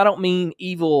say groom, I don't mean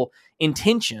evil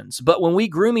intentions, but when we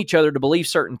groom each other to believe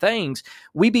certain things,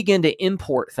 we begin to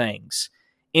import things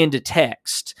into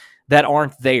text that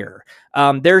aren't there.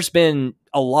 There's been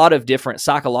a lot of different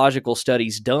psychological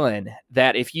studies done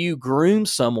that if you groom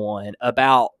someone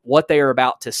about what they are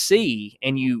about to see,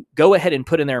 and you go ahead and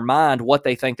put in their mind what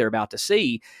they think they're about to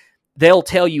see, they'll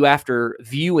tell you after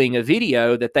viewing a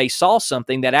video that they saw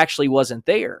something that actually wasn't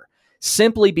there,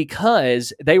 simply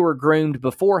because they were groomed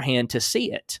beforehand to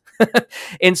see it.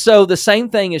 And so the same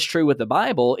thing is true with the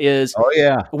Bible.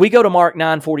 We go to Mark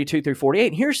 9:42-48,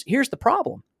 and here's the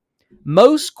problem.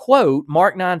 Most quote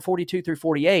Mark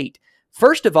 9:42-48,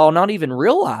 first of all, not even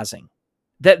realizing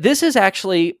that this is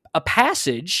actually a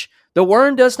passage, the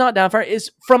worm does not die,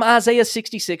 is from Isaiah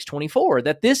 66:24,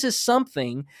 that this is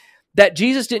something that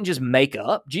Jesus didn't just make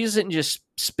up. Jesus didn't just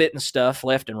spit and stuff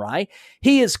left and right.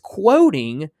 He is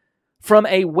quoting from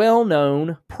a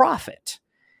well-known prophet.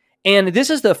 And this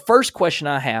is the first question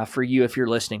I have for you if you're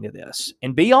listening to this.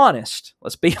 And be honest.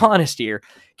 Let's be honest here.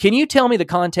 Can you tell me the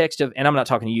context of, and I'm not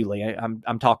talking to you, Lee,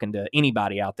 I'm talking to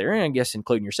anybody out there, and I guess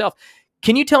including yourself.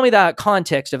 Can you tell me the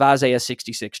context of Isaiah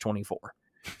 66:24?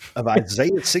 Of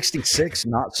Isaiah 66,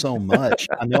 not so much.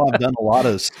 I know I've done a lot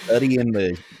of study in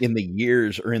the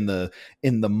years, or in the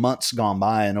months gone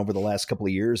by, and over the last couple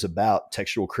of years, about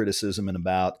textual criticism and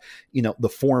about, the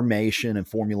formation and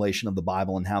formulation of the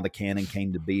Bible and how the canon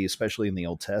came to be, especially in the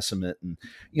Old Testament. And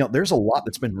there's a lot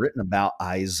that's been written about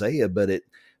Isaiah, but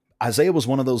Isaiah was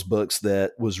one of those books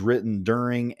that was written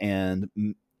during and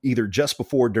either just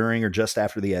before, during, or just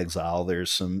after the exile.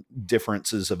 There's some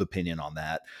differences of opinion on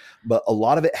that, but a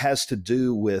lot of it has to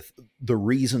do with the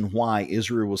reason why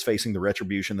Israel was facing the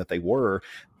retribution that they were,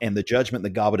 and the judgment that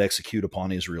God would execute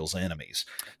upon Israel's enemies.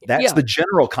 That's the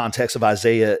general context of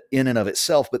Isaiah in and of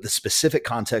itself, but the specific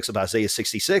context of Isaiah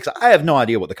 66, I have no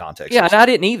idea what the context is. And I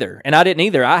didn't either.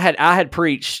 I had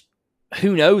preached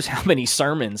who knows how many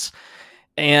sermons,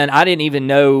 and I didn't even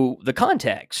know the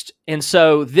context. And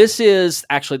so this is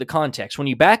actually the context. When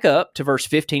you back up to verse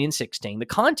 15 and 16, the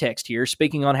context here is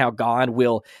speaking on how God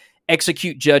will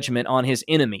execute judgment on his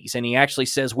enemies. And he actually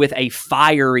says, with a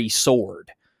fiery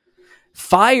sword.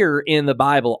 Fire in the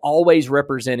Bible always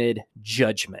represented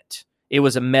judgment. It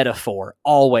was a metaphor,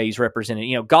 always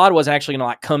represented. God wasn't actually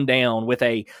going to come down with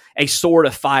a sword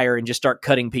of fire and just start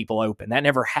cutting people open. That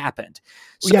never happened.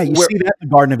 So you see that in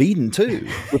the Garden of Eden too,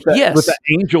 with the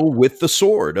angel with the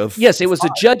sword of it was fire.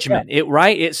 A judgment.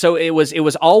 Yeah. So it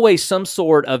was always some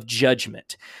sort of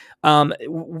judgment.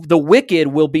 The wicked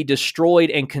will be destroyed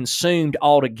and consumed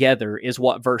altogether, is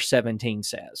what verse 17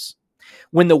 says.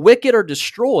 When the wicked are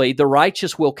destroyed, the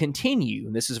righteous will continue.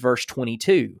 And this is verse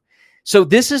 22. So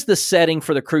this is the setting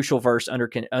for the crucial verse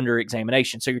under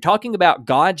examination. So you're talking about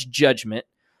God's judgment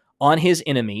on his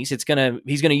enemies. He's going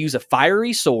to use a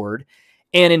fiery sword.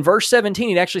 And in verse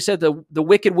 17, it actually said the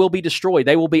wicked will be destroyed.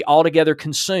 They will be altogether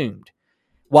consumed.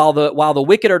 While the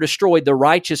wicked are destroyed, the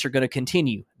righteous are going to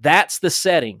continue. That's the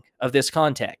setting of this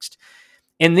context.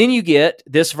 And then you get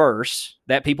this verse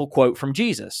that people quote from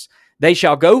Jesus. They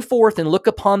shall go forth and look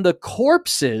upon the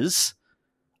corpses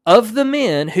of the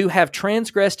men who have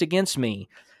transgressed against me,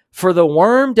 for the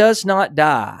worm does not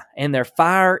die, and their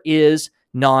fire is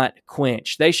not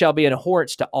quenched. They shall be an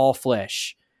abhorrence to all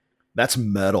flesh. That's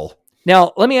metal.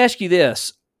 Now, let me ask you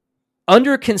this.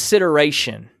 Under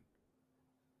consideration,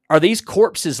 are these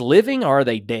corpses living or are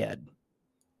they dead?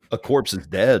 A corpse is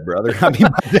dead, brother. I mean,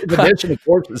 by definition, a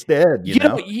corpse is dead, you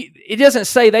know? It doesn't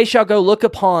say they shall go look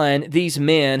upon these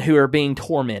men who are being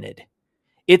tormented.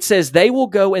 It says they will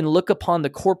go and look upon the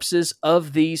corpses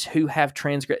of these who have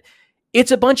transgressed.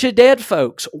 It's a bunch of dead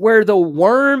folks where the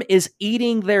worm is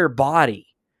eating their body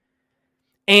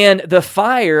and the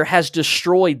fire has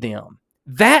destroyed them.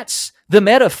 That's the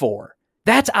metaphor.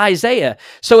 That's Isaiah.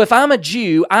 So if I'm a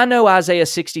Jew, I know Isaiah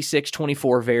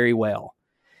 66:24 very well.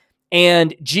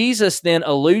 And Jesus then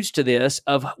alludes to this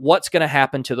of what's going to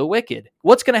happen to the wicked.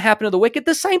 What's going to happen to the wicked?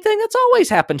 The same thing that's always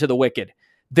happened to the wicked.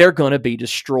 They're going to be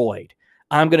destroyed.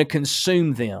 I'm going to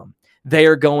consume them. They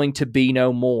are going to be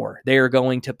no more. They are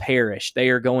going to perish. They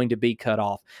are going to be cut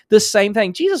off. The same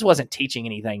thing. Jesus wasn't teaching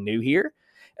anything new here.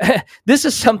 This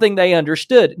is something they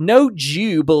understood. No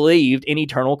Jew believed in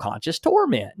eternal conscious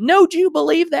torment. No Jew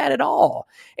believed that at all.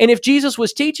 And if Jesus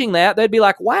was teaching that, they'd be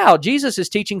like, wow, Jesus is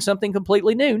teaching something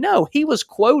completely new. No, he was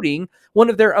quoting one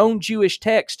of their own Jewish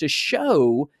texts to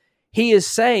show he is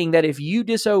saying that if you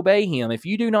disobey him, if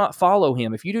you do not follow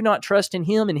him, if you do not trust in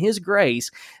him and his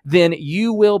grace, then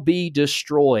you will be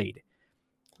destroyed,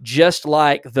 just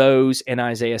like those in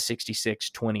Isaiah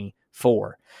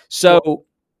 66:24. So,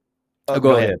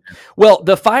 go ahead. Well,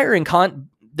 the fire in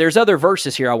there's other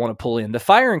verses here I want to pull in. The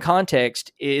fire in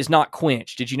context is not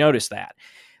quenched. Did you notice that?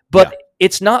 But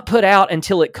it's not put out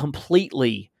until it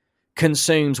completely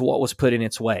consumes what was put in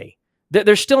its way.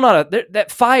 There's still not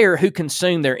that fire who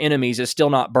consumed their enemies is still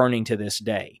not burning to this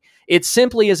day. It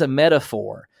simply is a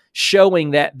metaphor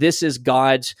showing that this is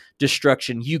God's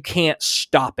destruction. You can't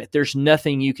stop it. There's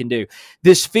nothing you can do.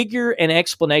 This figure and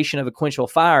explanation of a quenchable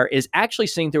fire is actually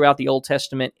seen throughout the Old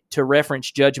Testament to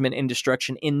reference judgment and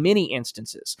destruction in many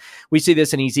instances. We see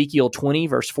this in Ezekiel 20,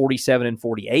 verse 47 and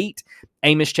 48,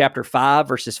 Amos chapter 5,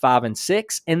 verses 5 and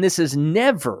 6, and this is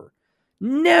never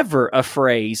a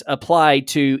phrase applied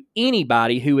to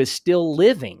anybody who is still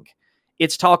living.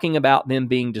 It's talking about them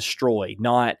being destroyed,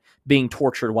 not being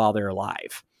tortured while they're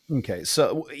alive. Okay,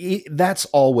 so that's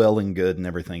all well and good and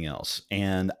everything else.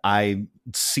 And I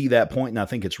see that point, and I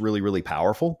think it's really, really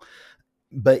powerful.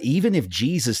 But even if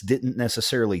Jesus didn't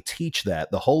necessarily teach that,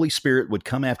 the Holy Spirit would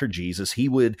come after Jesus. He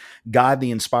would guide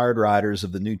the inspired writers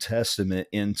of the New Testament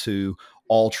into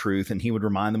all truth, and he would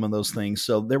remind them of those things.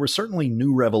 So there was certainly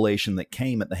new revelation that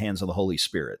came at the hands of the Holy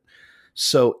Spirit.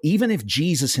 So even if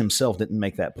Jesus himself didn't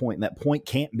make that point, and that point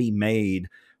can't be made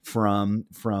from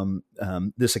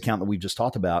this account that we've just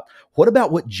talked about, what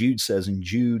about what Jude says in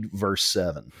Jude verse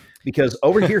 7? Because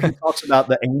over here he talks about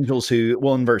the angels who,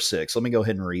 well, in verse 6, let me go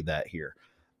ahead and read that here.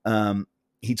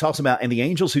 He talks about, and the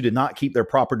angels who did not keep their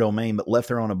proper domain, but left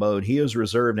their own abode, he is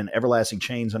reserved in everlasting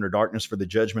chains under darkness for the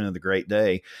judgment of the great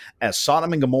day. As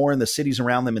Sodom and Gomorrah and the cities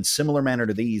around them in similar manner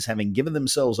to these, having given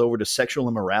themselves over to sexual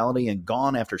immorality and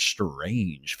gone after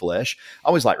strange flesh. I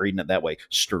always like reading it that way.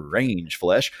 Strange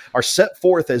flesh are set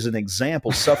forth as an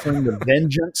example, suffering the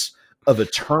vengeance of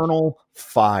eternal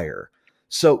fire.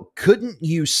 So couldn't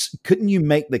you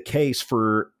make the case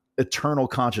for eternal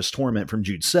conscious torment from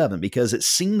Jude 7? Because it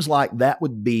seems like that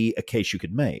would be a case you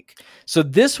could make. So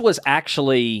this was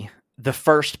actually the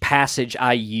first passage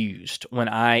I used when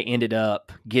I ended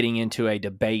up getting into a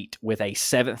debate with a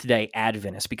Seventh-day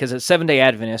Adventist, because a Seventh-day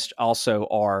Adventist also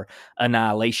are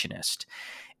annihilationists.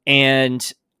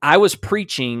 And I was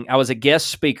a guest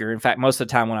speaker. In fact, most of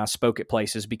the time when I spoke at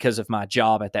places, because of my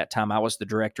job at that time, I was the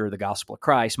director of the Gospel of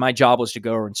Christ. My job was to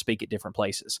go over and speak at different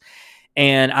places.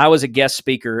 And I was a guest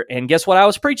speaker, and guess what I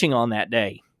was preaching on that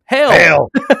day? Hell.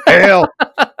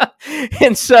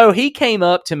 And so he came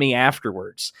up to me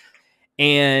afterwards,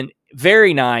 and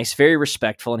very nice, very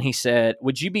respectful, and he said,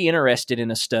 would you be interested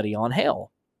in a study on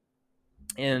hell?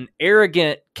 And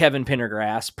arrogant Kevin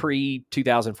Pendergrass,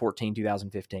 pre-2014,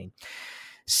 2015,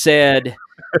 said,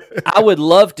 I would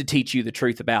love to teach you the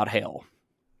truth about hell.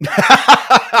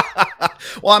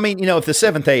 Well, I mean, if the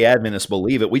Seventh-day Adventists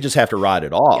believe it, we just have to write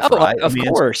it off, right? Of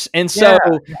course. And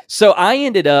so I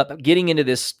ended up getting into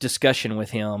this discussion with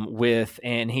him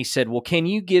and he said, well, can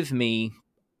you give me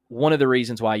one of the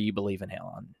reasons why you believe in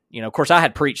hell? And, of course, I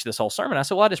had preached this whole sermon. I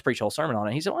said, well, I just preached a whole sermon on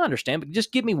it. He said, well, I understand, but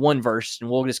just give me one verse and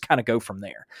we'll just kind of go from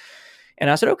there. And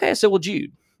I said, okay. I said, well,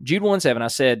 Jude 1:7. I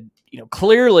said,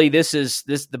 clearly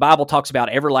the Bible talks about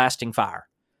everlasting fire.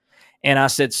 And I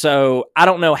said, so I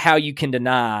don't know how you can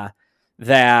deny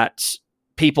that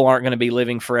people aren't going to be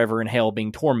living forever in hell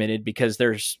being tormented, because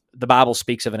the Bible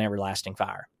speaks of an everlasting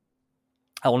fire.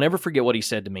 I will never forget what he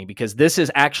said to me, because this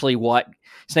is actually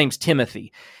his name's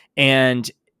Timothy. And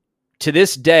to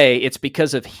this day, it's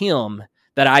because of him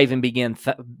that I even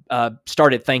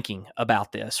started thinking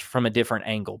about this from a different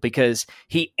angle, because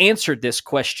he answered this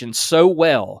question so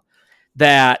well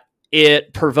that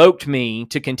it provoked me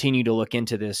to continue to look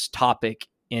into this topic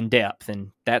in depth.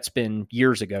 And that's been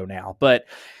years ago now. But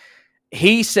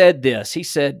he said this. He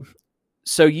said,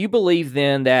 so you believe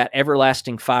then that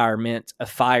everlasting fire meant a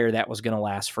fire that was going to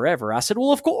last forever? I said,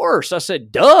 well, of course. I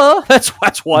said, duh. That's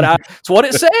what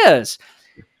it says.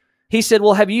 He said,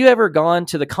 well, have you ever gone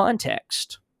to the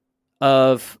context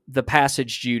of the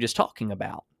passage Jude is talking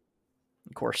about?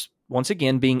 Of course, once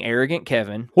again, being arrogant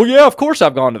Kevin, well, yeah, of course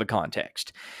I've gone to the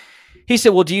context. He said,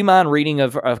 well, do you mind reading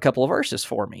a couple of verses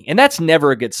for me? And that's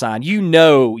never a good sign. You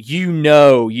know,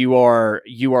 you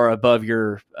are above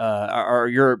your, or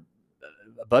you're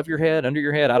above your head, under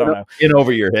your head. I don't know. In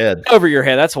over your head. Over your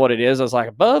head. That's what it is. I was like,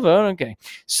 above. Oh, okay.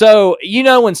 So,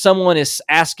 when someone is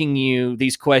asking you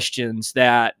these questions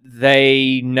that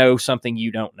they know something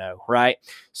you don't know, right?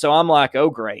 So I'm like, oh,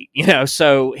 great.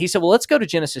 So he said, well, let's go to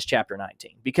Genesis chapter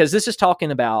 19, because this is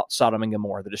talking about Sodom and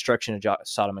Gomorrah, the destruction of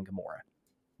Sodom and Gomorrah.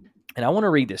 And I want to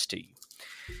read this to you.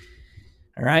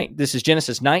 All right. This is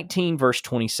Genesis 19, verse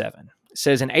 27. It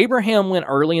says, and Abraham went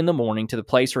early in the morning to the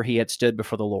place where he had stood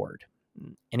before the Lord.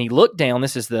 And he looked down.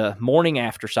 This is the morning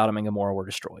after Sodom and Gomorrah were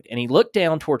destroyed. And he looked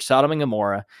down toward Sodom and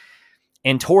Gomorrah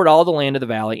and toward all the land of the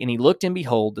valley. And he looked, and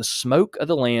behold, the smoke of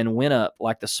the land went up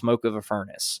like the smoke of a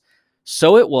furnace.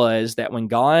 So it was that when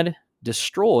God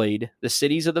destroyed the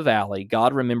cities of the valley,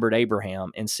 God remembered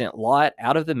Abraham and sent Lot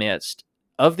out of the midst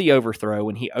of the overthrow,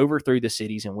 and he overthrew the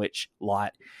cities in which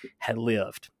Lot had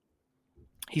lived.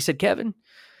 He said, Kevin,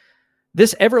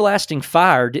 this everlasting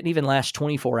fire didn't even last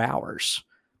 24 hours.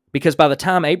 Because by the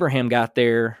time Abraham got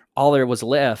there, all there was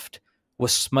left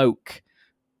was smoke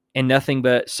and nothing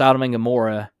but Sodom and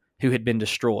Gomorrah, who had been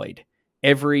destroyed.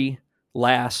 Every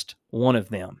last one of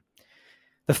them.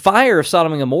 The fire of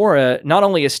Sodom and Gomorrah not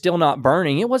only is still not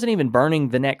burning, it wasn't even burning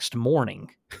the next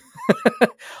morning.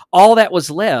 All that was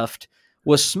left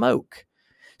was smoke.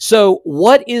 So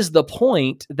what is the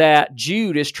point that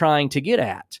Jude is trying to get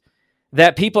at?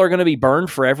 That people are going to be burned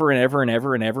forever and ever and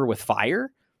ever and ever with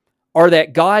fire? Or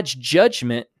that God's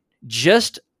judgment,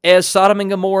 just as Sodom and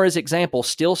Gomorrah's example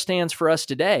still stands for us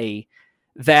today,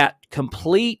 that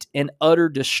complete and utter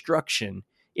destruction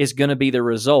is going to be the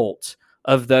result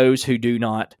of those who do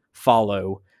not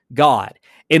follow God.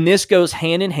 And this goes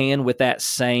hand in hand with that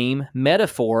same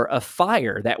metaphor of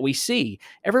fire that we see.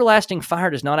 Everlasting fire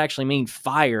does not actually mean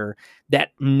fire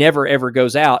that never, ever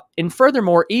goes out. And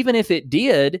furthermore, even if it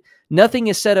did, nothing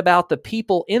is said about the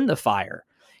people in the fire.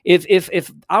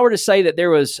 If I were to say that there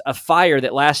was a fire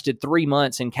that lasted 3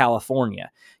 months in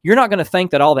California, you're not going to think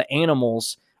that all the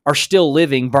animals are still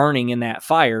living, burning in that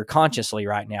fire consciously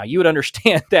right now. You would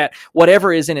understand that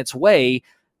whatever is in its way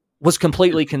was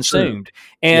completely consumed.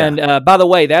 And by the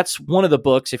way, that's one of the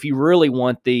books, if you really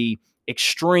want the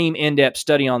extreme in-depth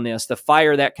study on this, The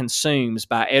Fire That Consumes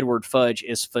by Edward Fudge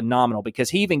is phenomenal, because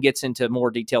he even gets into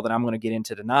more detail than I'm going to get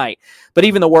into tonight. But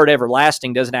even the word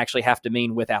everlasting doesn't actually have to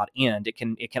mean without end. It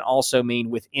can also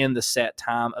mean within the set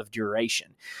time of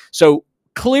duration. So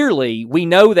clearly, we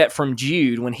know that from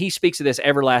Jude, when he speaks of this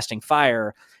everlasting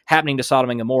fire happening to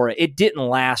Sodom and Gomorrah, it didn't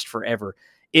last forever.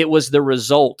 It was the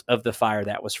result of the fire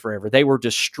that was forever. They were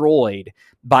destroyed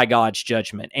by God's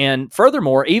judgment. And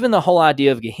furthermore, even the whole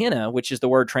idea of Gehenna, which is the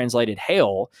word translated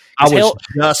hell. I was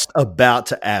just about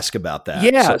to ask about that.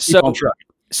 Yeah.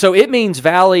 So it means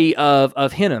valley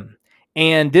of Hinnom.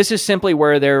 And this is simply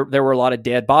where there were a lot of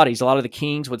dead bodies. A lot of the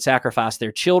kings would sacrifice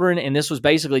their children, and this was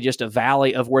basically just a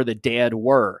valley of where the dead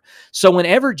were. So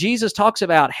whenever Jesus talks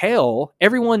about hell,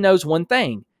 everyone knows one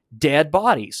thing: dead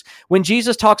bodies. When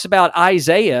Jesus talks about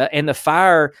Isaiah and the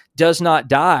fire does not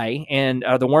die, and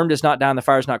the worm does not die and the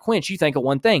fire is not quenched, you think of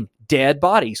one thing: dead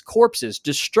bodies, corpses,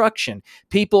 destruction,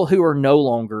 people who are no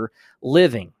longer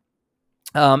living.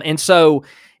 And so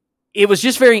it was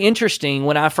just very interesting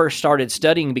when I first started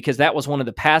studying, because that was one of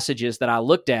the passages that I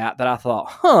looked at that I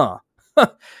thought,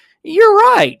 you're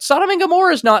right. Sodom and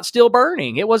Gomorrah is not still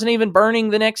burning. It wasn't even burning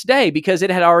the next day because it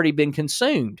had already been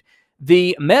consumed.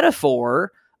 The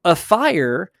metaphor of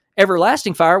fire,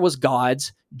 everlasting fire, was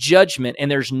God's judgment,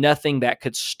 and there's nothing that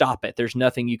could stop it. There's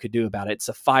nothing you could do about it. It's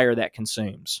a fire that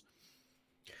consumes.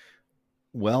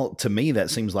 Well, to me, that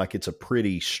seems like it's a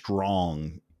pretty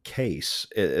strong case.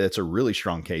 It's a really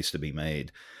strong case to be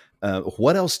made.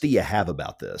 What else do you have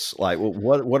about this? Like,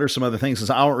 what are some other things?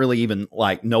 Since I don't really even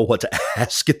know what to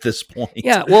ask at this point.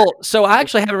 Yeah, well, so I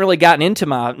actually haven't really gotten into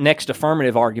my next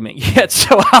affirmative argument yet,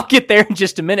 so I'll get there in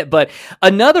just a minute. But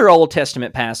another Old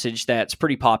Testament passage that's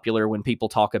pretty popular when people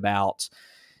talk about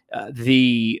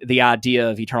the idea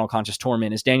of eternal conscious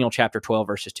torment is Daniel chapter 12,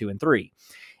 verses 2 and 3.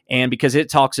 And because it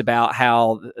talks about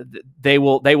how they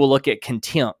will look at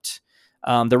contempt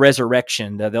the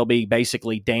resurrection. They'll be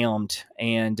basically damned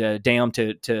and damned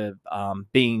to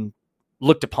being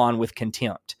looked upon with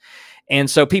contempt. And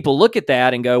so people look at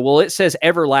that and go, well, it says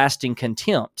everlasting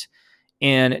contempt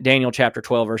in Daniel chapter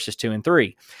 12, verses 2 and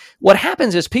 3. What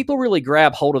happens is people really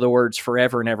grab hold of the words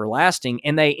forever and everlasting,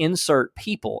 and they insert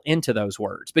people into those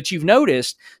words. But you've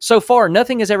noticed so far,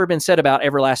 nothing has ever been said about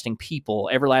everlasting people,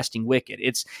 everlasting wicked.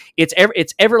 It's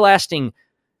everlasting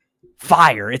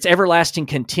fire. It's everlasting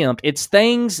contempt. It's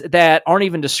things that aren't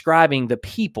even describing the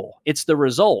people. It's the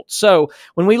result. So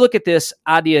when we look at this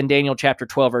idea in Daniel chapter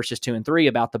 12, verses 2 and 3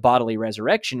 about the bodily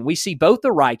resurrection, we see both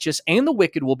the righteous and the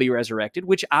wicked will be resurrected,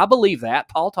 which I believe that.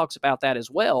 Paul talks about that as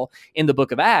well in the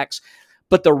book of Acts.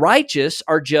 But the righteous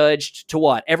are judged to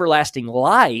what? Everlasting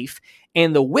life.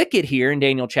 And the wicked here in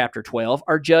Daniel chapter 12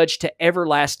 are judged to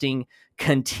everlasting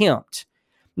contempt.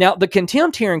 Now, the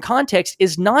contempt here in context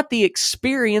is not the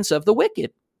experience of the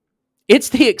wicked. It's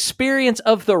the experience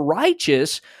of the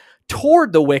righteous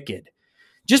toward the wicked.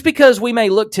 Just because we may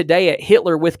look today at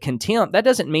Hitler with contempt, that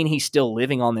doesn't mean he's still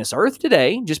living on this earth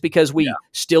today, just because we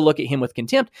still look at him with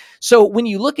contempt. So when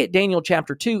you look at Daniel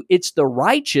chapter 2, it's the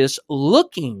righteous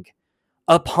looking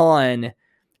upon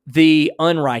the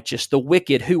unrighteous, the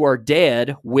wicked who are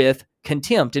dead with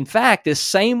contempt. In fact, this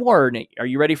same word, are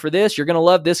you ready for this? You're going to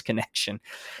love this connection.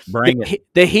 Bring it.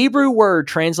 The Hebrew word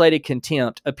translated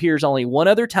contempt appears only one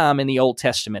other time in the Old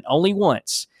Testament, only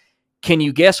once. Can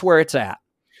you guess where it's at?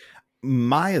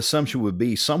 My assumption would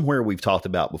be somewhere we've talked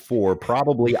about before,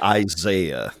 probably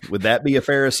Isaiah. Would that be a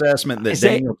fair assessment that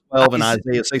Daniel 12 and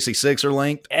Isaiah 66 are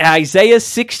linked? Isaiah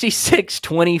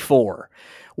 66:24.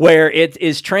 Where it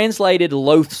is translated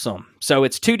loathsome. So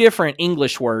it's two different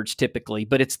English words typically,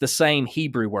 but it's the same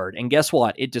Hebrew word. And guess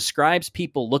what? It describes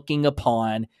people looking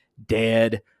upon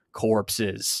dead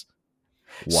corpses.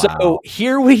 Wow. So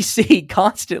here we see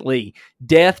constantly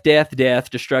death, death, death,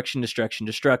 destruction, destruction,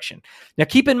 destruction. Now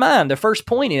keep in mind, the first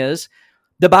point is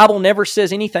the Bible never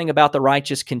says anything about the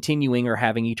righteous continuing or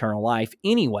having eternal life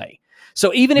anyway.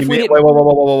 So even if we didn't...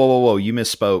 Whoa, you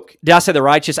misspoke. Did I say the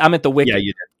righteous? I meant the wicked. Yeah,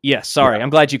 you did. Yes, sorry. Yeah. I'm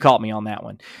glad you caught me on that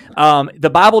one. The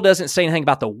Bible doesn't say anything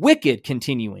about the wicked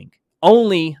continuing,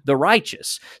 only the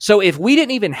righteous. So if we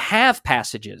didn't even have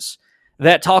passages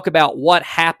that talk about what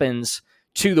happens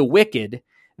to the wicked,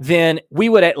 then we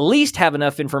would at least have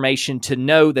enough information to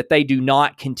know that they do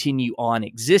not continue on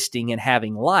existing and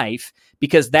having life,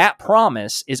 because that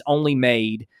promise is only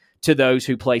made to those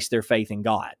who place their faith in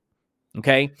God.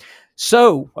 Okay?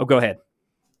 So, go ahead.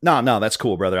 No, that's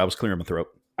cool, brother. I was clearing my throat.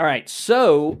 All right,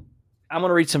 so I'm going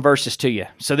to read some verses to you.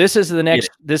 So this is the next.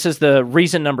 This is the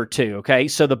reason number 2. Okay,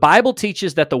 so the Bible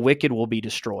teaches that the wicked will be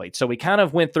destroyed. So we kind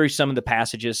of went through some of the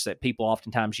passages that people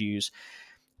oftentimes use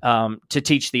to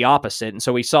teach the opposite, and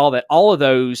so we saw that all of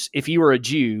those, if you were a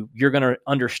Jew, you're going to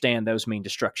understand those mean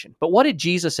destruction. But what did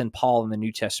Jesus and Paul and the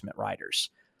New Testament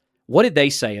writers? What did they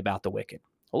say about the wicked?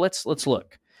 Well, let's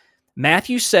look.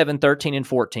 Matthew 7:13 and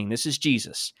 14. This is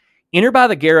Jesus. Enter by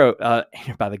the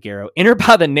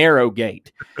narrow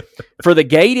gate. For the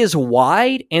gate is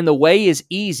wide and the way is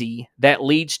easy that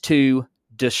leads to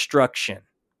destruction.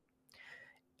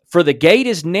 For the gate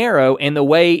is narrow and the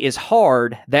way is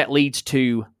hard that leads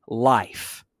to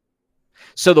life.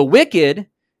 So the wicked,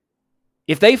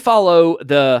 if they follow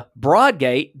the broad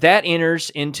gate, that enters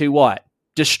into what?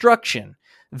 Destruction.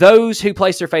 Those who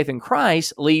place their faith in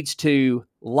Christ leads to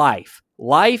life.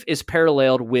 Life is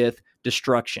paralleled with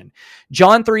destruction.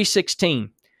 John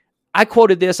 3:16. I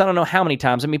quoted this, I don't know how many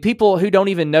times. I mean, people who don't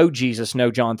even know Jesus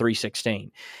know John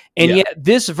 3:16. And yet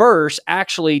this verse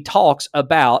actually talks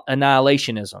about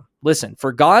annihilationism. Listen,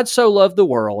 for God so loved the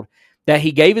world that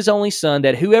he gave his only son,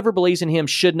 that whoever believes in him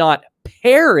should not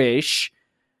perish,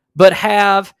 but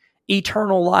have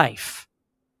eternal life.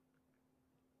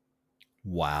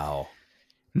 Wow.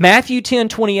 Matthew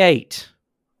 10:28.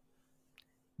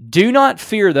 Do not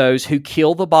fear those who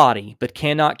kill the body, but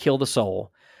cannot kill the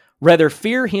soul. Rather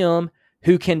fear him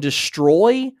who can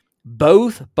destroy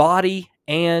both body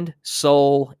and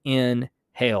soul in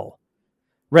hell.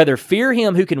 Rather fear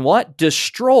him who can what?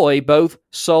 Destroy both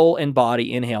soul and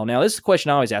body in hell. Now, this is the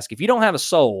question I always ask. If you don't have a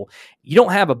soul, you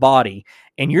don't have a body,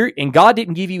 and God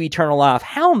didn't give you eternal life,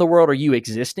 how in the world are you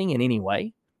existing in any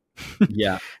way?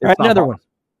 Yeah. All right, another one.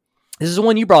 This is the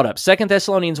one you brought up. 2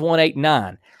 Thessalonians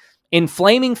 1:8-9. In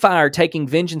flaming fire, taking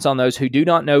vengeance on those who do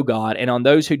not know God and on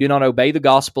those who do not obey the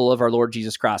gospel of our Lord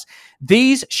Jesus Christ.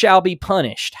 These shall be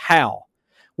punished. How?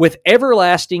 With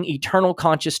everlasting, eternal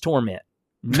conscious torment.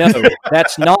 No,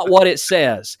 that's not what it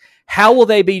says. How will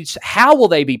they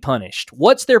be punished?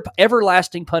 What's their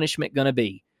everlasting punishment going to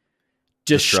be?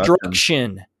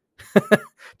 Destruction.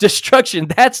 Destruction.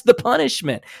 That's the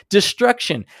punishment.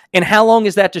 Destruction. And how long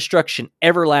is that destruction?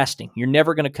 Everlasting. You're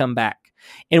never going to come back.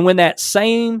 And when that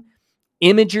same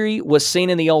imagery was seen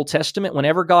in the Old Testament,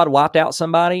 whenever God wiped out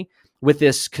somebody with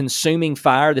this consuming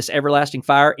fire, this everlasting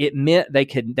fire, it meant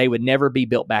they would never be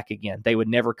built back again. They would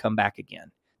never come back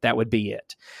again. That would be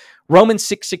it. Romans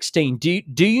 6:16,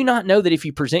 do you not know that if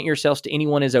you present yourselves to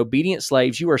anyone as obedient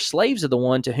slaves, you are slaves of the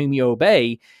one to whom you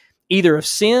obey, either of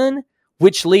sin,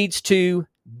 which leads to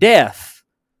death.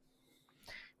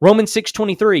 Romans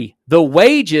 6:23, the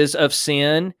wages of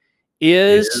sin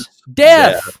is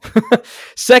death.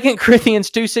 2 Corinthians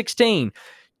 2:16,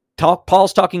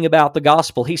 Paul's talking about the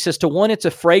gospel. He says, to one, it's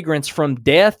a fragrance from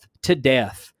death to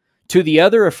death. To the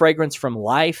other, a fragrance from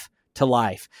life to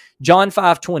life. John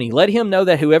 5:20, let him know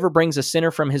that whoever brings a sinner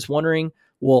from his wandering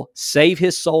will save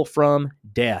his soul from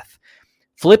death.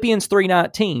 Philippians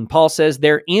 3:19, Paul says,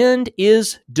 their end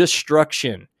is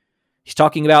destruction. He's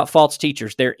talking about false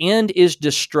teachers. Their end is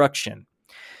destruction.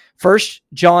 1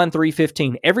 John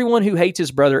 3:15, everyone who hates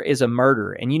his brother is a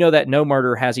murderer, and you know that no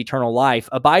murderer has eternal life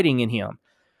abiding in him.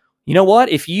 You know what?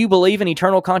 If you believe in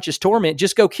eternal conscious torment,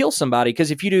 just go kill somebody,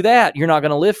 because if you do that, you're not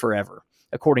going to live forever,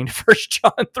 according to 1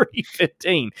 John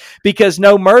 3:15, because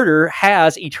no murderer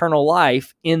has eternal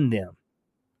life in them.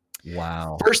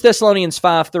 Wow. 1 Thessalonians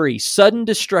 5:3, sudden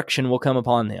destruction will come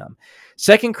upon them.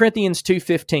 2 Corinthians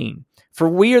 2:15, for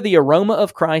we are the aroma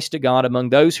of Christ to God among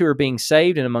those who are being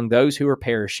saved and among those who are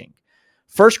perishing.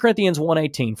 1 Corinthians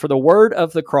 1:18, for the word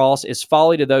of the cross is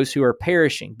folly to those who are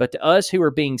perishing, but to us who are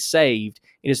being saved,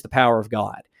 it is the power of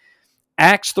God.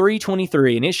 Acts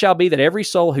 3:23, and it shall be that every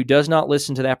soul who does not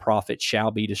listen to that prophet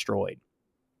shall be destroyed.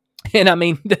 And I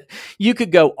mean, you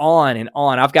could go on and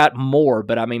on. I've got more,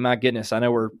 but I mean, my goodness, I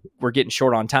know we're getting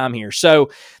short on time here. So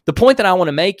the point that I want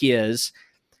to make is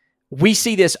we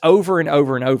see this over and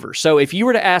over and over. So if you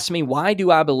were to ask me, why do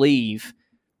I believe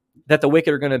that the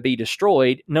wicked are going to be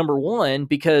destroyed? Number one,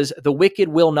 because the wicked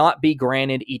will not be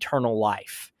granted eternal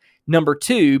life. Number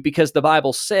two, because the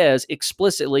Bible says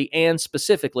explicitly and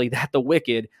specifically that the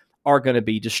wicked are going to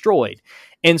be destroyed.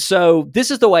 And so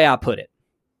this is the way I put it.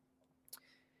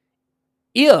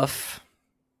 If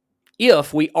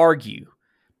we argue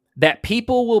that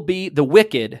the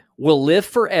wicked will live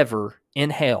forever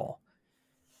in hell,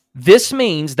 this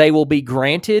means they will be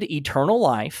granted eternal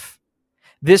life.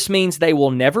 This means they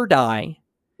will never die.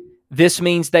 This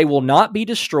means they will not be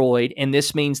destroyed, and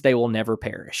this means they will never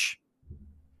perish.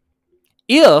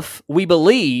 If we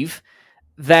believe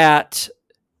that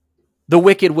the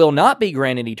wicked will not be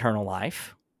granted eternal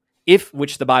life,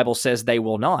 which the Bible says they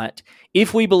will not,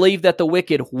 if we believe that the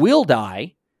wicked will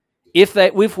die, if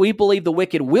we believe the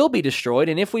wicked will be destroyed,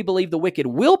 and if we believe the wicked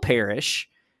will perish,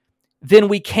 then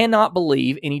we cannot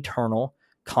believe in eternal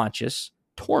conscious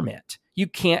torment. You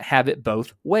can't have it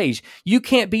both ways. You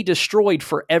can't be destroyed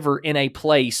forever in a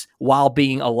place while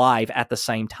being alive at the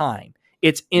same time.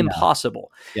 It's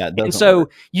impossible. Yeah, it and so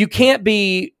work. You can't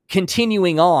be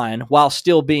continuing on while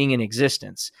still being in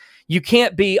existence. You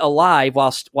can't be alive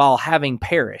while having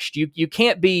perished. You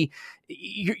can't be.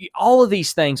 All of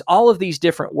these things, all of these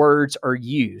different words are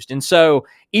used. And so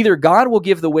either God will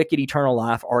give the wicked eternal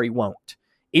life or he won't.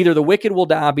 Either the wicked will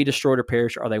die, be destroyed, or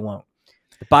perish, or they won't.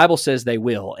 The Bible says they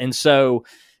will. And so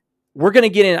we're going to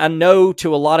get in, I know,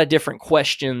 to a lot of different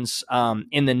questions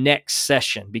in the next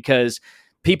session, because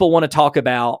people want to talk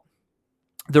about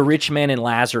the rich man and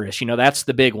Lazarus. You know, that's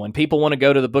the big one. People want to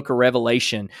go to the book of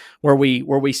Revelation where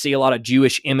we see a lot of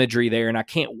Jewish imagery there. And I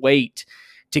can't wait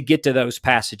to get to those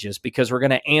passages, because we're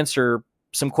going to answer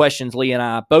some questions Lee and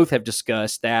I both have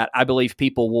discussed that I believe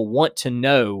people will want to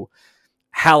know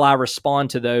how I respond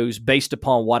to those based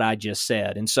upon what I just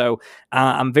said. And so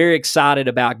I'm very excited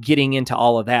about getting into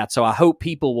all of that. So I hope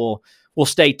people will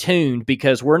stay tuned,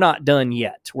 because we're not done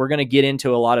yet. We're going to get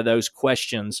into a lot of those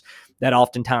questions that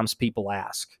oftentimes people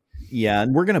ask. Yeah,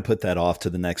 and we're going to put that off to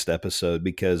the next episode,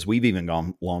 because we've even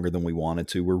gone longer than we wanted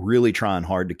to. We're really trying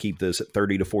hard to keep this at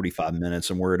 30 to 45 minutes,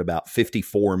 and we're at about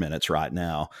 54 minutes right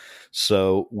now.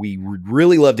 So we would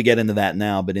really love to get into that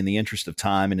now, but in the interest of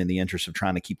time and in the interest of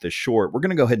trying to keep this short, we're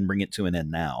going to go ahead and bring it to an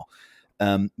end now.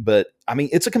 But I mean,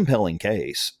 it's a compelling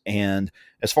case. And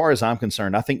as far as I'm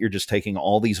concerned, I think you're just taking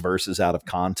all these verses out of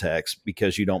context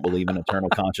because you don't believe in eternal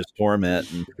conscious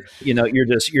torment. And, you know,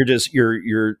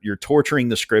 you're torturing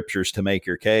the scriptures to make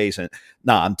your case. And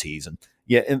I'm teasing.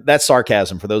 Yeah. And that's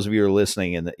sarcasm for those of you who are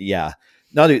listening. And yeah,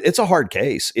 no, dude, it's a hard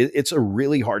case. It's a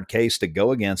really hard case to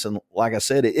go against. And like I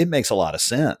said, it makes a lot of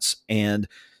sense. And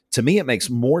To me, it makes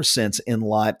more sense in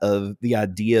light of the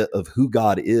idea of who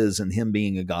God is and him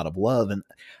being a God of love. And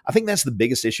I think that's the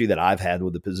biggest issue that I've had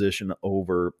with the position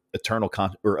over eternal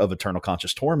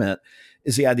conscious torment,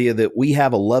 is the idea that we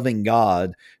have a loving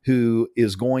God who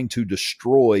is going to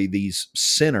destroy these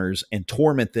sinners and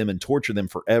torment them and torture them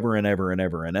forever and ever and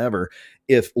ever and ever.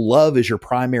 If love is your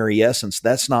primary essence,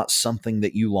 that's not something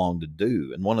that you long to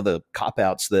do. And one of the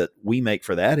cop-outs that we make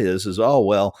for that is, oh,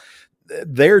 well,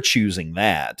 they're choosing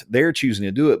that. They're choosing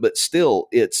to do it, but still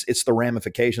it's the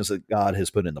ramifications that God has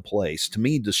put into place. To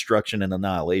me, destruction and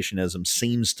annihilationism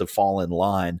seems to fall in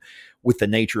line with the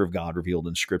nature of God revealed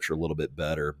in Scripture a little bit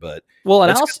better. But well,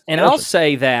 I'll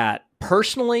say that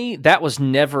personally, that was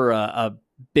never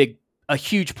a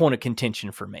huge point of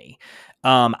contention for me.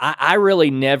 I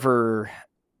really never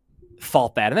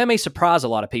thought that, and that may surprise a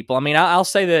lot of people. I mean, I'll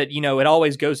say that, it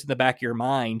always goes in the back of your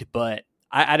mind, but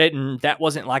I didn't, that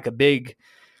wasn't like a big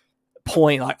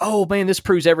point, like, oh man, this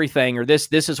proves everything, or this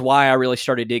is why I really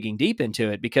started digging deep into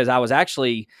it, because I was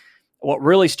actually, what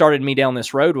really started me down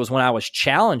this road was when I was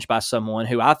challenged by someone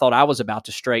who I thought I was about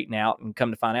to straighten out, and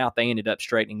come to find out they ended up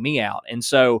straightening me out. And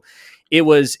so it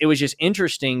was just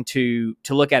interesting to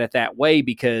look at it that way,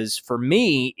 because for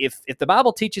me, if the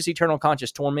Bible teaches eternal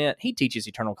conscious torment, he teaches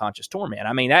eternal conscious torment.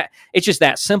 I mean, it's just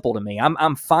that simple to me.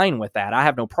 I'm fine with that. I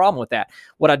have no problem with that.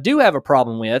 What I do have a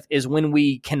problem with is when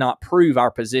we cannot prove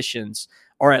our positions,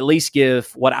 or at least give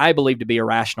what I believe to be a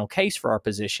rational case for our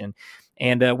position.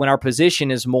 And when our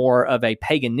position is more of a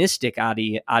paganistic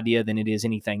idea than it is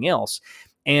anything else.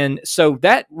 And so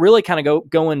that really kind of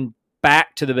going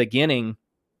back to the beginning,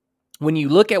 when you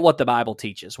look at what the Bible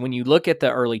teaches, when you look at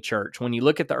the early church, when you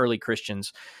look at the early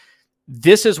Christians,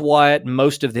 this is what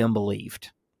most of them believed.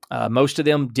 Most of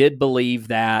them did believe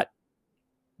that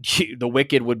the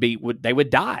wicked would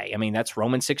die. I mean, that's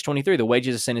Romans 6:23. The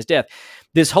wages of sin is death.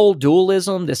 This whole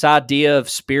dualism, this idea of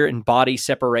spirit and body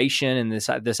separation, and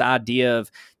this idea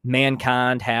of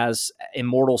mankind has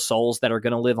immortal souls that are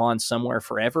going to live on somewhere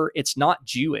forever. It's not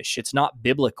Jewish. It's not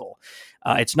biblical.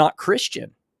 It's not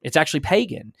Christian. It's actually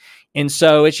pagan. And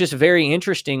so it's just very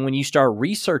interesting when you start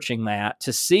researching that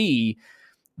to see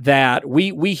that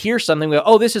we hear something, we go,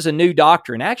 oh, this is a new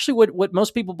doctrine. Actually, what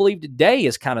most people believe today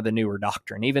is kind of the newer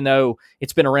doctrine, even though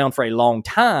it's been around for a long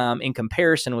time in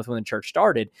comparison with when the church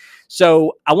started.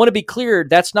 So I want to be clear,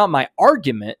 that's not my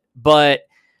argument, but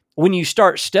when you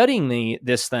start studying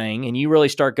this thing and you really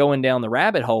start going down the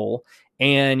rabbit hole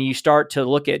and you start to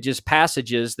look at just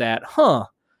passages that,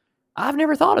 I've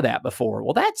never thought of that before.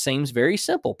 Well, that seems very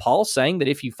simple. Paul's saying that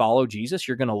if you follow Jesus,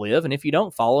 you're going to live, and if you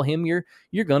don't follow him, you're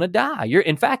going to die.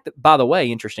 In fact, by the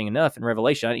way, interesting enough, in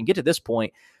Revelation, I didn't get to this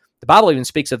point, the Bible even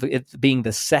speaks of it being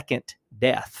the second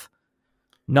death,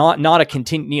 not a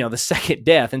the second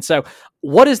death. And so,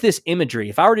 what is this imagery?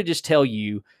 If I were to just tell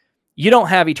you, you don't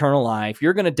have eternal life,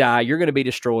 you're going to die, you're going to be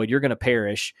destroyed, you're going to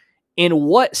perish, in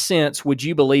what sense would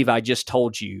you believe I just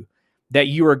told you that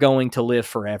you are going to live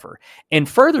forever? And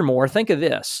furthermore, think of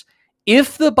this.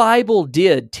 If the Bible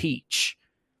did teach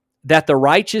that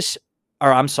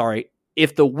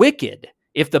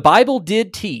if the Bible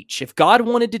did teach, if God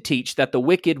wanted to teach that the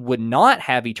wicked would not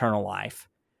have eternal life,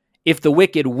 if the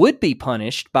wicked would be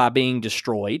punished by being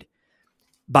destroyed,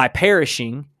 by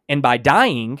perishing, and by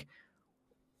dying,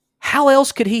 how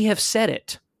else could he have said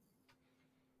it?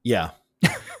 Yeah.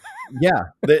 Yeah.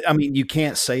 I mean, you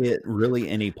can't say it really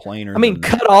any plainer.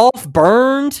 Cut off,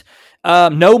 burned,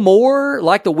 no more,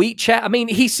 like the wheat chaff. I mean,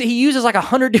 he uses like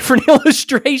 100 different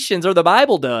illustrations, or the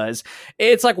Bible does.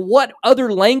 It's like, what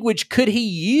other language could he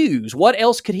use? What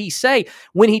else could he say?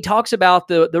 When he talks about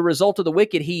the result of the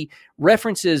wicked, he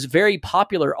references very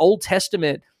popular Old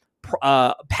Testament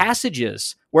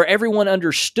passages where everyone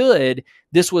understood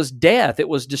this was death, it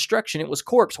was destruction, it was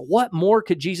corpse. What more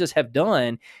could Jesus have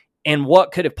done? And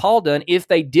what could have Paul done if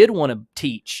they did want to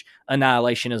teach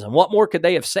annihilationism? What more could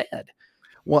they have said?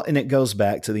 Well, and it goes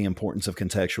back to the importance of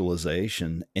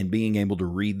contextualization and being able to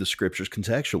read the scriptures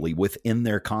contextually within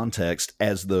their context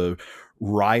as the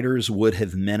writers would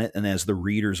have meant it and as the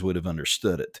readers would have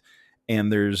understood it.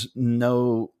 And there's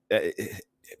no,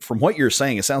 from what you're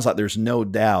saying, it sounds like there's no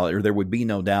doubt, or there would be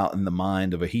no doubt in the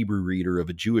mind of a Hebrew reader, of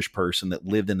a Jewish person that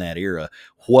lived in that era,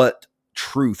 what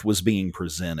truth was being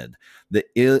presented. The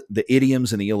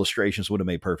idioms and the illustrations would have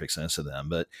made perfect sense to them.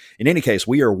 But in any case,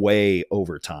 we are way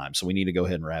over time, so we need to go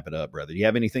ahead and wrap it up, brother. Do you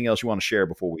have anything else you want to share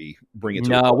before we bring it to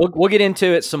No, we'll get into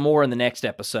it some more in the next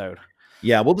episode.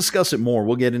 Yeah, we'll discuss it more.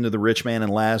 We'll get into the rich man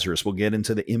and Lazarus. We'll get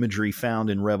into the imagery found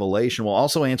in Revelation. We'll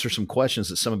also answer some questions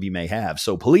that some of you may have.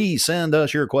 So please send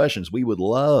us your questions. We would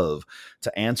love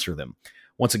to answer them.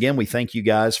 Once again, we thank you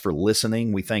guys for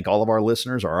listening. We thank all of our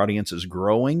listeners. Our audience is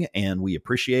growing, and we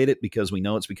appreciate it because we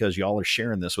know it's because y'all are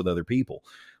sharing this with other people.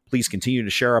 Please continue to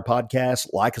share our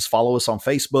podcast, like us, follow us on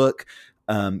Facebook.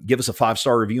 Give us a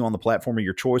 5-star review on the platform of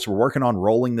your choice. We're working on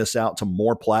rolling this out to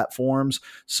more platforms.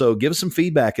 So give us some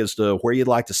feedback as to where you'd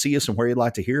like to see us and where you'd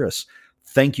like to hear us.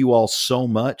 Thank you all so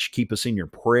much. Keep us in your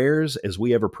prayers as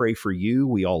we ever pray for you.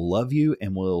 We all love you,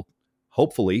 and we'll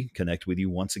hopefully connect with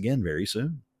you once again very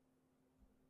soon.